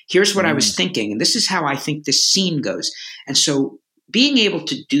 Here's what I was thinking, and this is how I think this scene goes. And so being able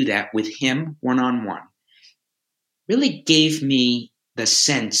to do that with him one-on-one really gave me the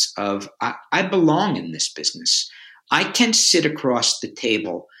sense of I belong in this business. I can sit across the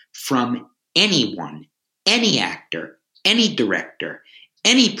table from anyone, any actor, any director,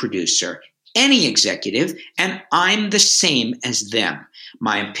 any producer, any executive, and I'm the same as them.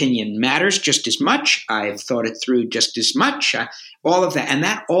 My opinion matters just as much. I've thought it through just as much. All of that. And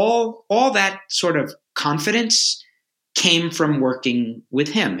that all that sort of confidence came from working with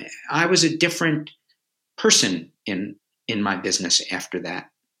him. I was a different person in my business after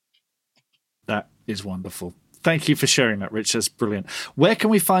that. That is wonderful. Thank you for sharing that, Rich. That's brilliant. Where can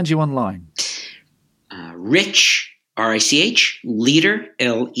we find you online? Rich, R-I-C-H, Leader,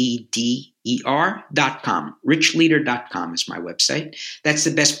 L-E-D-E-R.com. RichLeader.com is my website. That's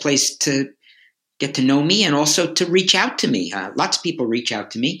the best place to get to know me and also to reach out to me. Lots of people reach out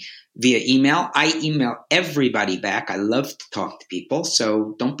to me via email. I email everybody back. I love to talk to people,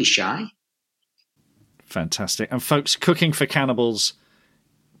 so don't be shy. Fantastic. And folks, Cooking for Cannibals,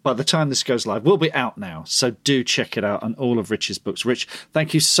 by the time this goes live, will be out now. So do check it out on all of Rich's books. Rich,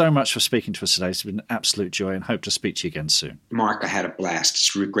 thank you so much for speaking to us today. It's been an absolute joy and hope to speak to you again soon. Mark, I had a blast. It's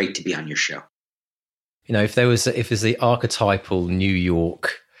great to be on your show. If there's the archetypal New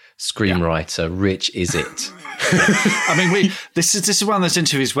York screenwriter, Rich is it. I mean, this is one of those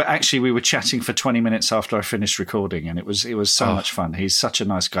interviews where actually we were chatting for 20 minutes after I finished recording, and it was so much fun. He's such a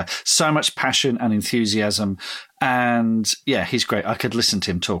nice guy, so much passion and enthusiasm, and yeah, he's great. I could listen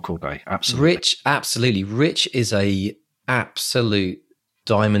to him talk all day. Absolutely, Rich is a absolute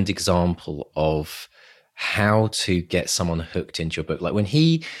diamond example of how to get someone hooked into your book. Like when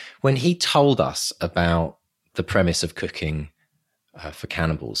he told us about the premise of cooking for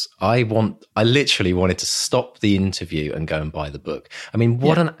cannibals, I literally wanted to stop the interview and go and buy the book. I mean,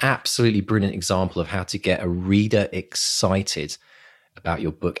 what an absolutely brilliant example of how to get a reader excited about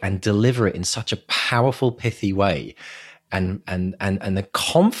your book and deliver it in such a powerful, pithy way and a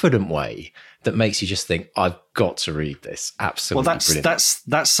confident way that makes you just think, I've got to read this. Absolutely brilliant.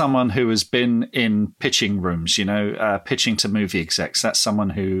 That's someone who has been in pitching rooms, pitching to movie execs. That's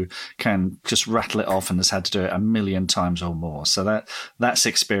someone who can just rattle it off and has had to do it a million times or more. So that's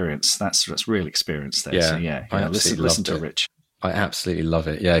experience. That's real experience there. Yeah, so listen to Rich. I absolutely love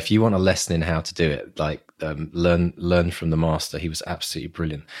it. Yeah, if you want a lesson in how to do it, like learn from the master. He was absolutely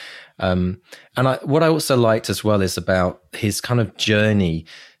brilliant. And what I also liked as well is about his kind of journey.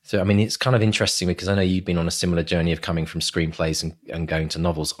 So, I mean, it's kind of interesting because I know you've been on a similar journey of coming from screenplays and going to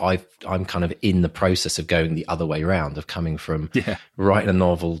novels. I'm kind of in the process of going the other way around, of coming from writing a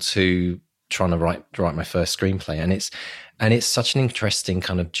novel to trying to write my first screenplay. And it's such an interesting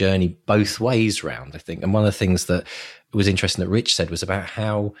kind of journey both ways round, I think. And one of the things that was interesting that Rich said was about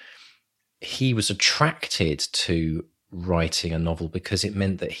how he was attracted to writing a novel because it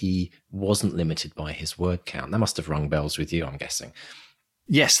meant that he wasn't limited by his word count. That must have rung bells with you, I'm guessing.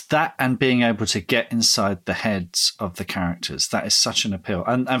 Yes, that and being able to get inside the heads of the characters, that is such an appeal.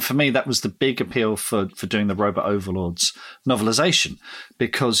 And for me, that was the big appeal for doing the Robot Overlords novelization,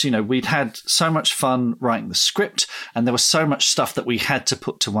 because, we'd had so much fun writing the script and there was so much stuff that we had to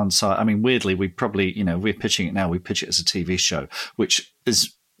put to one side. I mean, weirdly, we probably, we're pitching it now, we pitch it as a TV show, which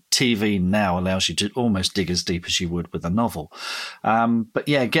is TV now allows you to almost dig as deep as you would with a novel. But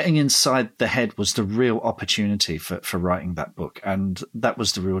yeah, getting inside the head was the real opportunity for writing that book. And that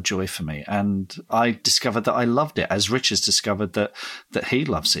was the real joy for me. And I discovered that I loved it, as Rich has discovered that he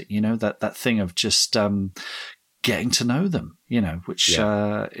loves it, that thing of just getting to know them, which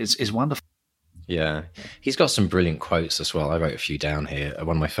is wonderful. Yeah. He's got some brilliant quotes as well. I wrote a few down here.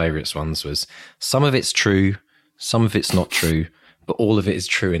 One of my favorites ones was, some of it's true, some of it's not true, but all of it is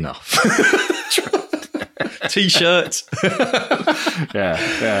true enough. T-shirts.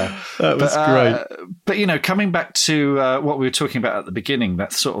 yeah. That was great. But, coming back to what we were talking about at the beginning,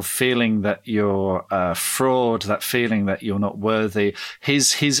 that sort of feeling that you're a fraud, that feeling that you're not worthy,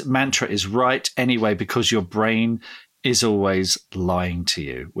 his mantra is right anyway because your brain is always lying to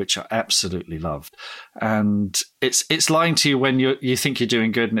you, which I absolutely loved. And it's lying to you when you think you're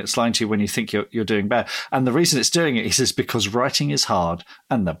doing good, and it's lying to you when you think you're doing bad. And the reason it's doing it is because writing is hard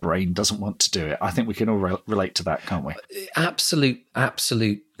and the brain doesn't want to do it. I think we can all relate to that, can't we?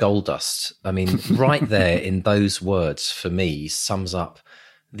 Absolute gold dust. I mean, right there in those words, for me, sums up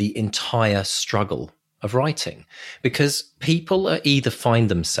the entire struggle of writing, because people either find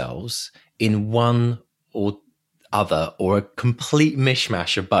themselves in one or other, or a complete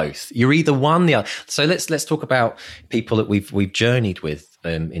mishmash of both. You're either one, the other. So let's talk about people that we've journeyed with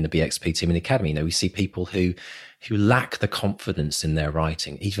in the BXP team in the academy. We see people who lack the confidence in their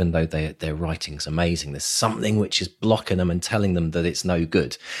writing, even though their writing's amazing. There's something which is blocking them and telling them that it's no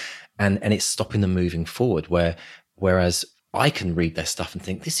good, and it's stopping them moving forward. Whereas I can read their stuff and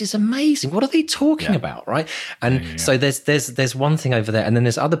think, this is amazing. What are they talking about, right? And so there's one thing over there, and then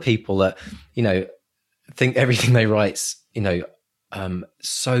there's other people that think everything they write's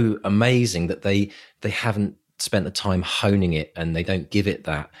so amazing that they haven't spent the time honing it, and they don't give it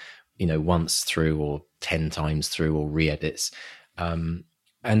that once through or 10 times through or re-edits, and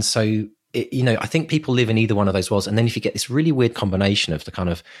so I think people live in either one of those worlds. And then if you get this really weird combination of the kind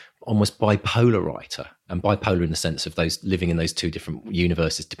of almost bipolar writer, and bipolar in the sense of those living in those two different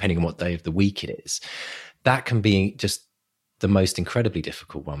universes depending on what day of the week it is, that can be just the most incredibly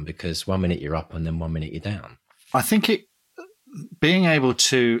difficult one, because 1 minute you're up and then 1 minute you're down. I think being able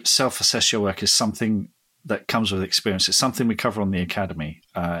to self-assess your work is something that comes with experience. It's something we cover on the academy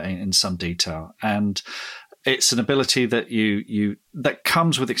in some detail, and it's an ability that that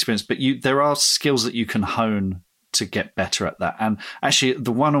comes with experience. But there are skills that you can hone to get better at that. And actually,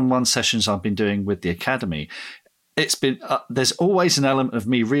 the one-on-one sessions I've been doing with the academy, it's been there's always an element of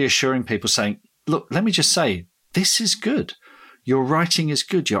me reassuring people, saying, "Look, let me just say, this is good. Your writing is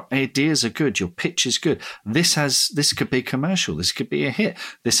good. Your ideas are good. Your pitch is good. This could be commercial. This could be a hit.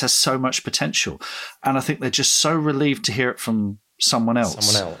 This has so much potential." And I think they're just so relieved to hear it from someone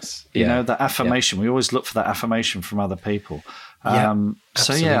else. You know, that affirmation. We always look for that affirmation from other people.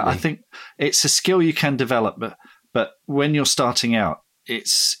 So yeah, I think it's a skill you can develop, but when you're starting out,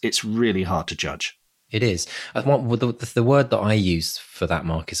 it's really hard to judge. It is. The word that I use for that,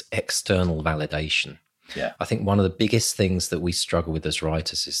 Mark, is external validation. Yeah. I think one of the biggest things that we struggle with as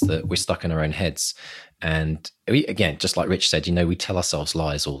writers is that we're stuck in our own heads. And we, again, just like Rich said, you know, we tell ourselves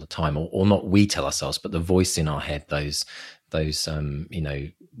lies all the time, or not we tell ourselves, but the voice in our head, those you know,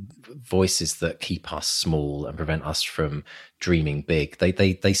 voices that keep us small and prevent us from dreaming big.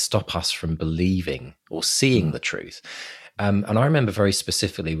 They stop us from believing or seeing the truth. And I remember very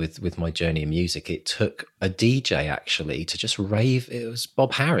specifically with my journey in music, it took a DJ actually to just rave. It was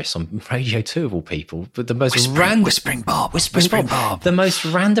Bob Harris on Radio 2 of all people, but the most Whispering Bob, the most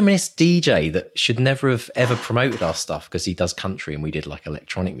randomest DJ that should never have ever promoted our stuff, because he does country and we did like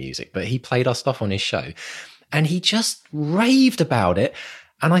electronic music, but he played our stuff on his show and he just raved about it.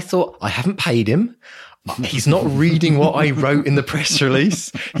 And I thought, I haven't paid him. He's not reading what I wrote in the press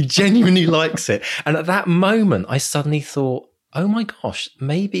release. He genuinely likes it. And at that moment, I suddenly thought, oh my gosh,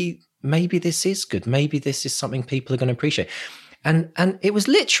 maybe this is good. Maybe this is something people are going to appreciate. And it was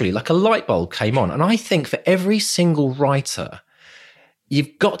literally like a light bulb came on. And I think for every single writer,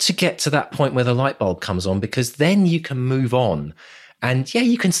 you've got to get to that point where the light bulb comes on, because then you can move on. And yeah,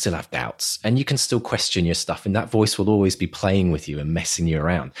 you can still have doubts and you can still question your stuff, and that voice will always be playing with you and messing you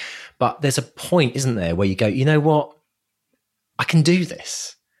around. But there's a point, isn't there, where you go, you know what? I can do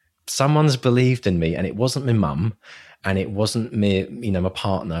this. Someone's believed in me, and it wasn't my mum, and it wasn't me, you know, my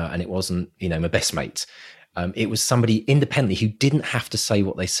partner, and it wasn't, you know, my best mate. It was somebody independently who didn't have to say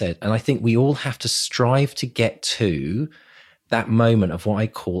what they said. And I think we all have to strive to get to that moment of what I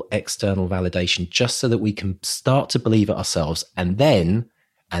call external validation, just so that we can start to believe it ourselves. And then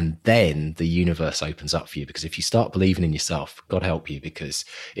the universe opens up for you. Because if you start believing in yourself, God help you, because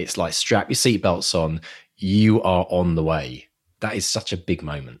it's like strap your seatbelts on, you are on the way. That is such a big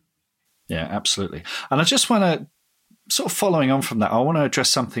moment. Yeah, absolutely. And I just want to, sort of following on from that, I want to address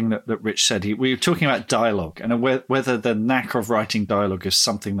something that Rich said. We were talking about dialogue and whether the knack of writing dialogue is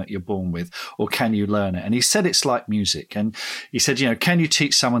something that you're born with, or can you learn it? And he said it's like music. And he said, you know, can you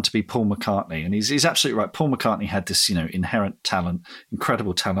teach someone to be Paul McCartney? And he's absolutely right. Paul McCartney had this, you know, inherent talent,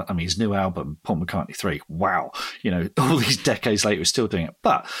 incredible talent. I mean, his new album, Paul McCartney 3, wow. You know, all these decades later, we're still doing it.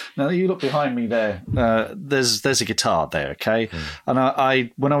 But now you look behind me there, there's a guitar there, okay? And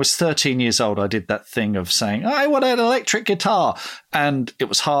I when I was 13 years old, I did that thing of saying, I want an electric guitar, and it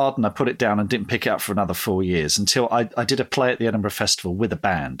was hard, and I put it down and didn't pick it up for another 4 years until I did a play at the Edinburgh Festival with a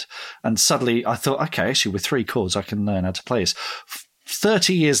band, and suddenly I thought, okay, actually with 3 chords I can learn how to play this.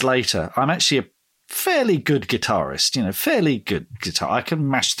 30 years later, I'm actually a fairly good guitarist, you know, fairly good guitar. I can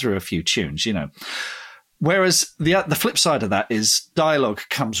mash through a few tunes, you know. Whereas the flip side of that is dialogue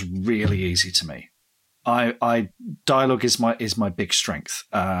comes really easy to me. Dialogue is my big strength,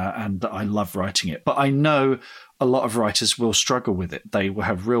 and I love writing it. But I know a lot of writers will struggle with it. They will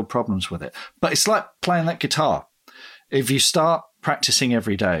have real problems with it. But it's like playing that guitar. If you start practicing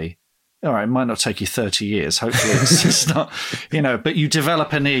every day, all right, it might not take you 30 years. Hopefully it's not, you know, but you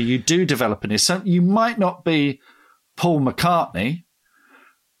develop an ear. You do develop an ear. So you might not be Paul McCartney,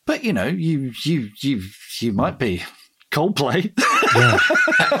 but, you know, you might be Coldplay. Yeah.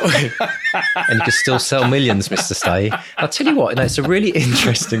 And you can still sell millions, Mr. Stay. I'll tell you what, it's a really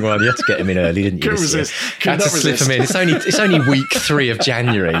interesting one. You had to get him in early, didn't you? Couldn't resist. Had to slip him in. It's only week 3 of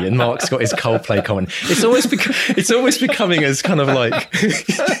January, and Mark's got his Coldplay comment. It's almost becoming as kind of like,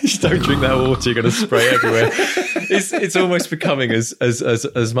 just don't drink that water, you're going to spray everywhere. It's almost becoming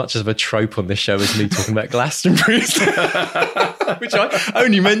as much of a trope on this show as me talking about Glastonbury, which I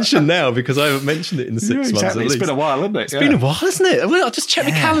only mention now because I haven't mentioned it in the 6 months at least. It's been a while, hasn't it? It's been a while, hasn't it? Well, I'll just check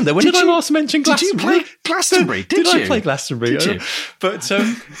the calendar. When did I last mention Glastonbury? Did you play Glastonbury? Did you? I play Glastonbury? Did you? But,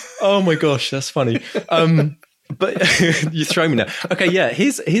 oh my gosh, that's funny. But you throw me now. Okay, yeah,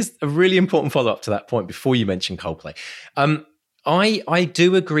 here's a really important follow-up to that point before you mention Coldplay. I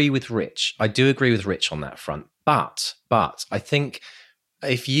do agree with Rich. I do agree with Rich on that front. But I think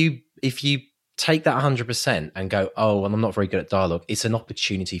if you take that 100% and go, oh, well, I'm not very good at dialogue, it's an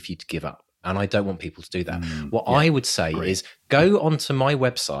opportunity for you to give up. And I don't want people to do that. I would say is go onto my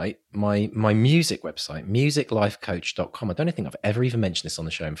website, my music website, musiclifecoach.com. I don't think I've ever even mentioned this on the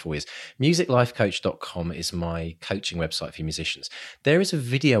show in 4 years. Musiclifecoach.com is my coaching website for musicians. There is a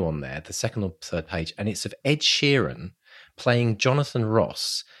video on there, the second or third page, and it's of Ed Sheeran playing Jonathan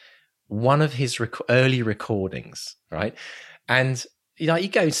Ross, one of his early recordings, right? And you know, you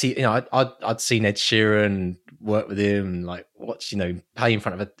go and see, you know, I'd seen Ed Sheeran, work with him, like watch, you know, play in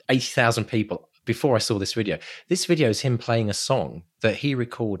front of 80,000 people. before I saw this video. This video is him playing a song that he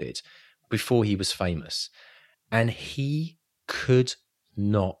recorded before he was famous. And he could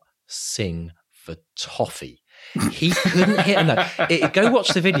not sing for toffee. He couldn't hit a note. Go watch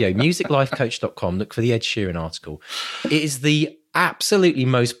the video, musiclifecoach.com, look for the Ed Sheeran article. It is the absolutely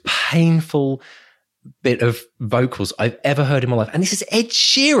most painful bit of vocals I've ever heard in my life. And this is Ed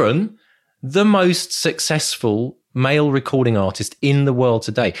Sheeran, the most successful male recording artist in the world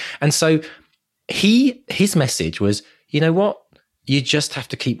today. And so his message was, you know what? You just have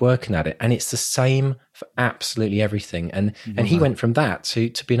to keep working at it. And it's the same for absolutely everything. And he went from that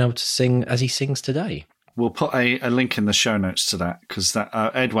to being able to sing as he sings today. We'll put a link in the show notes to that, because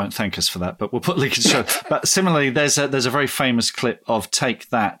Ed won't thank us for that, but we'll put a link in the show. But similarly, there's a very famous clip of Take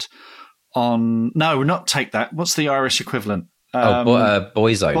That on... No, not Take That. What's the Irish equivalent?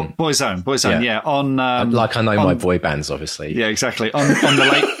 Boyzone. Boyzone, yeah. On like I know my boy bands, obviously. Yeah, exactly. On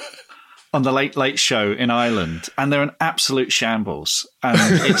the Late Late Show in Ireland, and they're an absolute shambles, and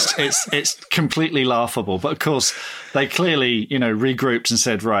it's completely laughable. But of course, they clearly regrouped and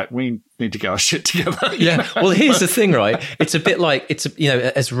said, right, we need to get our shit together. Yeah. Well, here's the thing, right? It's a bit like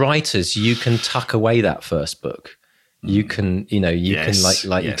as writers, you can tuck away that first book. You can, you can you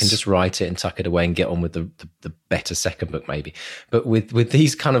can just write it and tuck it away and get on with the better second book maybe. But with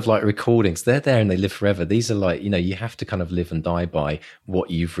these kind of like recordings, they're there and they live forever. These are like, you have to kind of live and die by what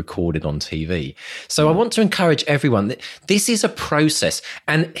you've recorded on TV. So I want to encourage everyone that this is a process.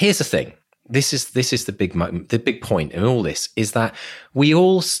 And here's the thing. This is the big moment, the big point in all this is that we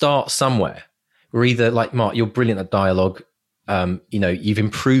all start somewhere. We're either like, Mark, you're brilliant at dialogue. You've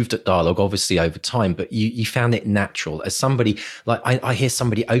improved at dialogue, obviously, over time, but you found it natural. As somebody, like I hear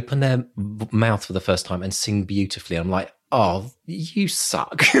somebody open their mouth for the first time and sing beautifully. I'm like, oh, you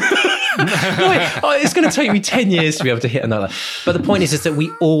suck. It's going to take me 10 years to be able to hit another. But the point is that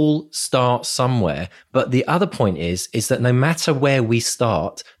we all start somewhere. But the other point is that no matter where we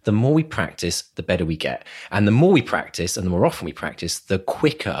start, the more we practice, the better we get. And the more we practice and the more often we practice, the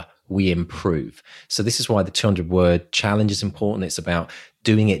quicker we improve. So this is why the 200-word challenge is important. It's about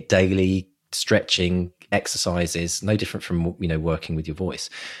doing it daily, stretching, exercises, no different from, working with your voice.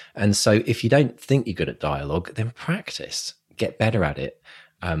 And so if you don't think you're good at dialogue, then practice, get better at it.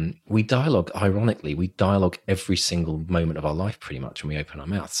 We dialogue every single moment of our life pretty much when we open our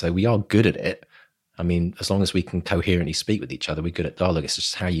mouth. So we are good at it. I mean, as long as we can coherently speak with each other, we're good at dialogue. It's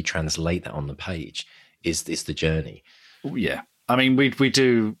just how you translate that on the page is the journey. Oh, yeah. I mean, we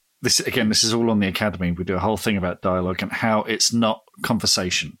do... This is all on the Academy. We do a whole thing about dialogue and how it's not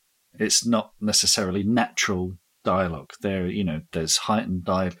conversation. It's not necessarily natural dialogue. There's heightened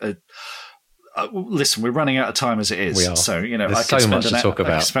dialogue. Listen, we're running out of time as it is. We are. So there's I so much to talk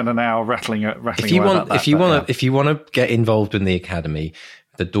about. I could spend an hour rattling. If you want to get involved in the Academy,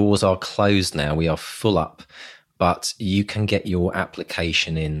 the doors are closed now. We are full up, but you can get your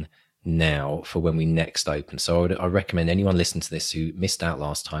application in now for when we next open. So I recommend anyone listening to this who missed out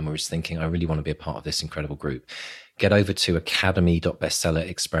last time or is thinking, I really want to be a part of this incredible group, get over to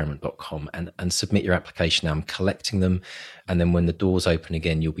academy.bestsellerexperiment.com and submit your application now. I'm collecting them. And then when the doors open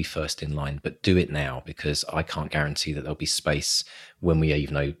again, you'll be first in line, but do it now because I can't guarantee that there'll be space when we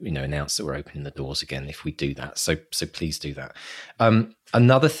even announce that we're opening the doors again, if we do that. So please do that.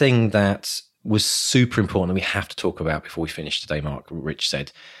 Another thing that was super important that we have to talk about before we finish today, Mark, Rich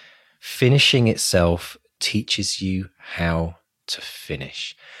said, finishing itself teaches you how to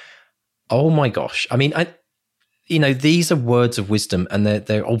finish. Oh my gosh. I mean, these are words of wisdom and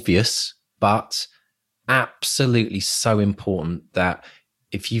they're obvious, but absolutely so important that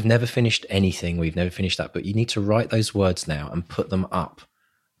if you've never finished anything or you've never finished that book, you need to write those words now and put them up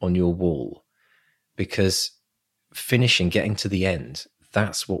on your wall, because finishing, getting to the end,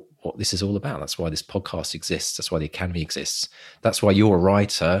 that's what this is all about. That's why this podcast exists. That's why the Academy exists. That's why you're a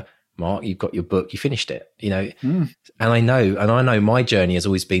writer, Mark. You've got your book, you finished it, and I know my journey has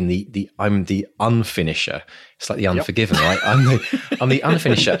always been I'm the unfinisher. It's like the unforgiven, right? I'm the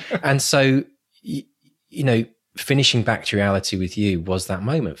unfinisher. And so, finishing Back to Reality with you was that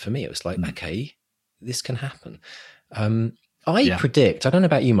moment for me. It was like, okay, this can happen. I predict, I don't know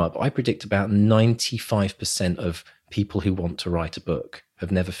about you, Mark, but I predict about 95% of people who want to write a book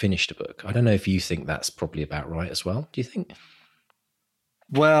have never finished a book. I don't know if you think that's probably about right as well. Do you think?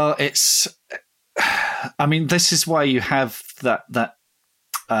 Well, this is why you have that.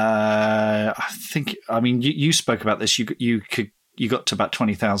 You spoke about this. You got to about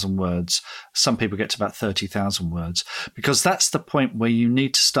 20,000 words. Some people get to about 30,000 words, because that's the point where you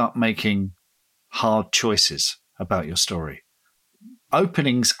need to start making hard choices about your story.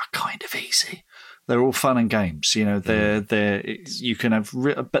 Openings are kind of easy. they're all fun and games. You know, they're you can have,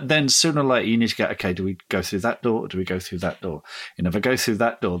 but then sooner or later you need to go, okay, do we go through that door or do we go through that door? And if I go through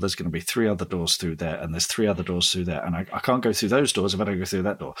that door, there's going to be 3 other doors through there, and there's 3 other doors through there, and I can't go through those doors if I don't go through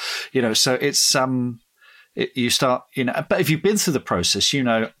that door. You know, so it's you start, you know, but if you've been through the process, you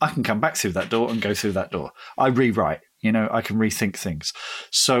know, I can come back through that door and go through that door. I rewrite, you know, I can rethink things.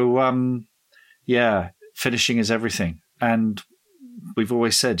 So, finishing is everything. And we've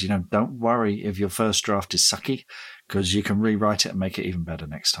always said, you know, don't worry if your first draft is sucky, because you can rewrite it and make it even better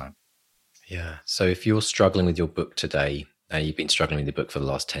next time. Yeah. So if you're struggling with your book today, and you've been struggling with your book for the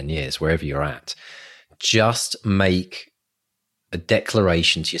last 10 years, wherever you're at, just make a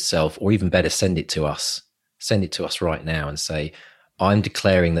declaration to yourself, or even better, send it to us right now and say, I'm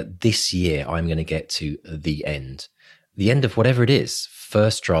declaring that this year I'm going to get to the end of whatever it is,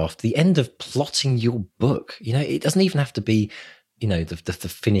 first draft, the end of plotting your book. You know, it doesn't even have to be, you know, the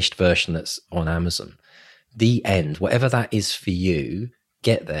finished version that's on Amazon. The end, whatever that is for you,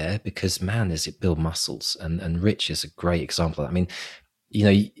 get there, because man, does it build muscles. And Rich is a great example of that. I mean, you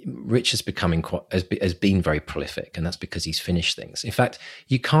know, Rich is becoming has been very prolific, and that's because he's finished things. In fact,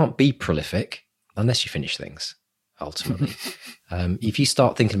 you can't be prolific unless you finish things, ultimately. If you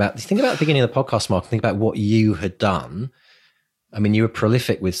start think about the beginning of the podcast, Mark, think about what you had done. I mean, you were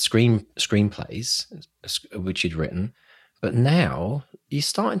prolific with screenplays, which you'd written, but now you're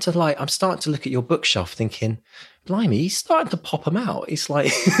starting to I'm starting to look at your bookshelf thinking, blimey, he's starting to pop them out. It's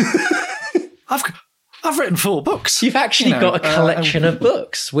like, I've written 4 books. You've actually got a collection of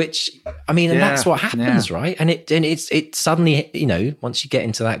books, which, I mean, and that's what happens, right? And it suddenly, you know, once you get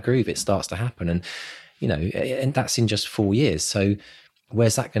into that groove, it starts to happen. And, you know, and that's in just 4 years. So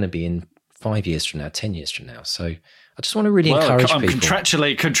where's that going to be in 5 years from now, 10 years from now? So I just want to really encourage people.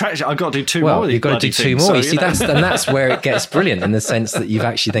 Contractually, I've got to do 2 more. You've got to do 2 more. So, you see, that's where it gets brilliant, in the sense that you've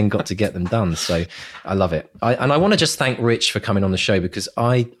actually then got to get them done. So I love it. And I want to just thank Rich for coming on the show, because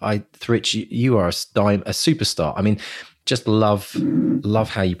Rich, you are a superstar. I mean, just love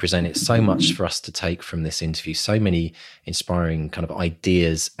how you present it. So much for us to take from this interview. So many inspiring kind of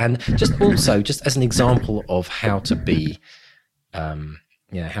ideas, and just as an example of how to be,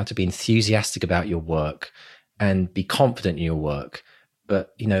 how to be enthusiastic about your work and be confident in your work.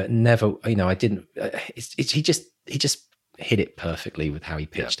 But, you know, never, you know, I didn't, he just hit it perfectly with how he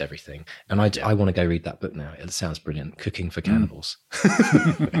pitched everything. And I want to go read that book now. It sounds brilliant. Cooking for Cannibals.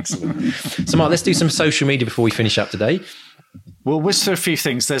 Excellent. So Mark, let's do some social media before we finish up today. We'll whiz through a few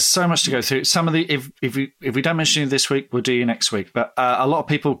things. There's so much to go through. Some of the, if we don't mention you this week, we'll do you next week. But a lot of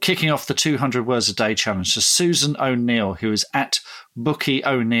people kicking off the 200 words a day challenge. So Susan O'Neill, who is at Bookie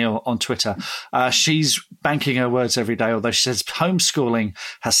O'Neill on Twitter, she's banking her words every day, although she says homeschooling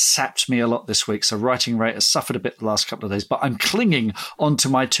has sapped me a lot this week. So writing rate has suffered a bit the last couple of days, but I'm clinging onto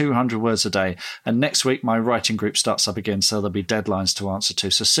my 200 words a day. And next week, my writing group starts up again, so there'll be deadlines to answer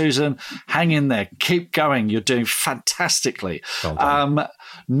to. So Susan, hang in there. Keep going. You're doing fantastically. Well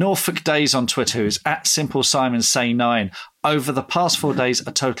Norfolk Days on Twitter, who's at Simple Simon Say 9. Over the past 4 days,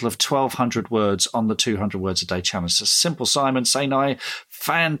 a total of 1,200 words on the 200 words a day challenge. So Simple Simon Say 9,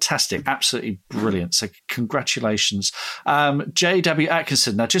 fantastic, absolutely brilliant. So congratulations. J.W.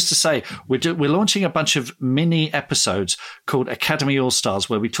 Atkinson. Now, just to say, we're launching a bunch of mini episodes called Academy All-Stars,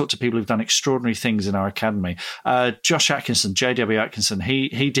 where we talk to people who've done extraordinary things in our academy. Josh Atkinson, J.W. Atkinson,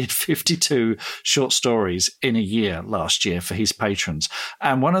 he did 52 short stories in a year last year for his patrons.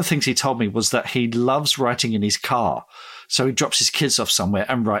 And one of the things he told me was that he loves writing in his car. So he drops his kids off somewhere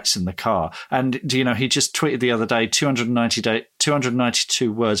and writes in the car. And, you know, he just tweeted the other day,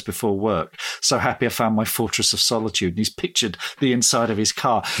 292 words before work. So happy I found my fortress of solitude. And he's pictured the inside of his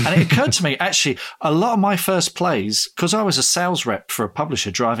car. And it occurred to me, actually, a lot of my first plays, because I was a sales rep for a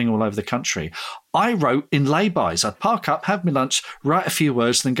publisher driving all over the country, I wrote in laybys. I'd park up, have my lunch, write a few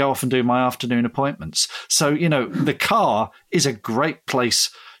words, then go off and do my afternoon appointments. So, you know, the car is a great place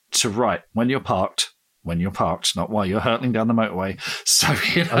to write when you're parked, not while you're hurtling down the motorway. So,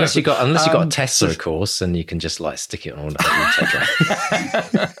 you know, unless you got a Tesla, of course, and you can just like stick it on all the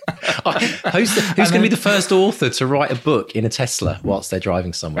who's going to be the first author to write a book in a Tesla whilst they're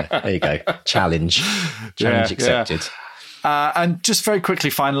driving somewhere? There you go. Challenge accepted. And just very quickly,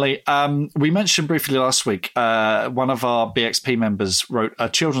 finally, we mentioned briefly last week, one of our BXP members wrote a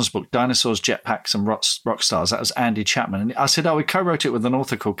children's book, Dinosaurs, Jetpacks and Rock Stars. That was Andy Chapman. And I said, we co-wrote it with an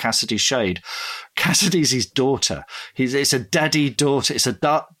author called Cassidy Shade. Cassidy's his daughter. It's a daddy-daughter. It's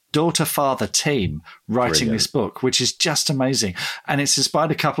a daughter-father team writing this book, which is just amazing. And it's inspired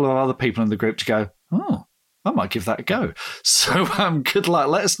a couple of other people in the group to go, oh, I might give that a go. So good luck.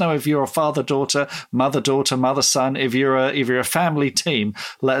 Let us know if you're a father-daughter, mother-daughter, mother-son. If you're a family team,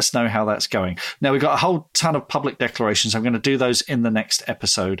 let us know how that's going. Now, we've got a whole ton of public declarations. I'm going to do those in the next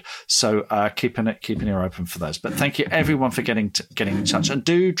episode. So keep an ear open for those. But thank you, everyone, for getting in touch. And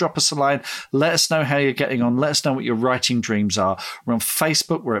do drop us a line. Let us know how you're getting on. Let us know what your writing dreams are. We're on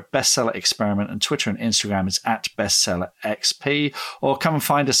Facebook. We're at Bestseller Experiment. And Twitter and Instagram is at BestsellerXP. Or come and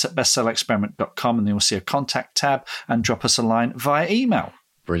find us at bestsellerexperiment.com, and you'll see a contact tab and drop us a line via email.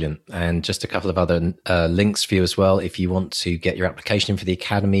 Brilliant. And just a couple of other links for you as well. If you want to get your application in for the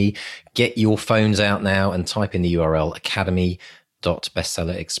Academy, get your phones out now and type in the URL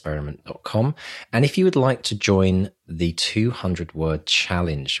academy.bestsellerexperiment.com. And if you would like to join the 200-word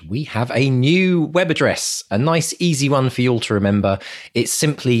challenge, we have a new web address, a nice, easy one for you all to remember. It's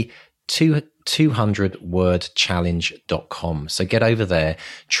simply 200wordchallenge.com. So get over there,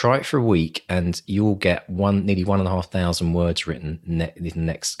 try it for a week, and you'll get nearly 1,500 words written in the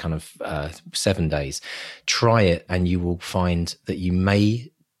next kind of 7 days. Try it, and you will find that you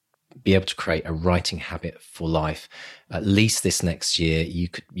may be able to create a writing habit for life. At least this next year, you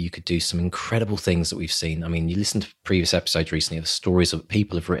could do some incredible things that we've seen. I mean, you listened to previous episodes recently of the stories of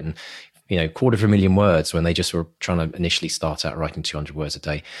people have written 250,000 words when they just were trying to initially start out writing 200 words a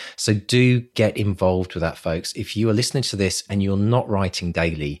day. So do get involved with that, folks. If you are listening to this and you're not writing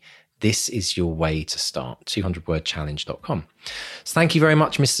daily, this is your way to start, 200wordchallenge.com. So thank you very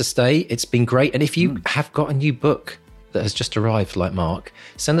much, Mr. Stay. It's been great. And if you have got a new book that has just arrived, like Mark,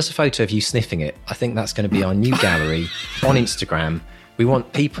 send us a photo of you sniffing it. I think that's going to be our new gallery on Instagram. We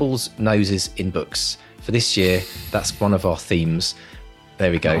want people's noses in books. For this year, that's one of our themes.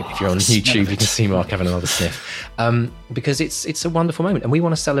 There we go. If you're on YouTube, you can see Mark having another sniff. Because it's a wonderful moment, and we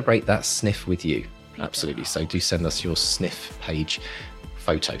want to celebrate that sniff with you. Absolutely. So do send us your sniff page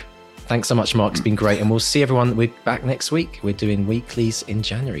photo. Thanks so much, Mark. It's been great. And we'll see everyone. We're back next week. We're doing weeklies in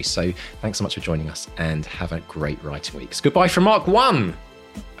January. So thanks so much for joining us, and have a great writing week. So goodbye from Mark 1.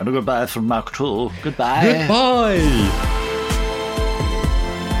 And a goodbye from Mark 2. Goodbye. Goodbye.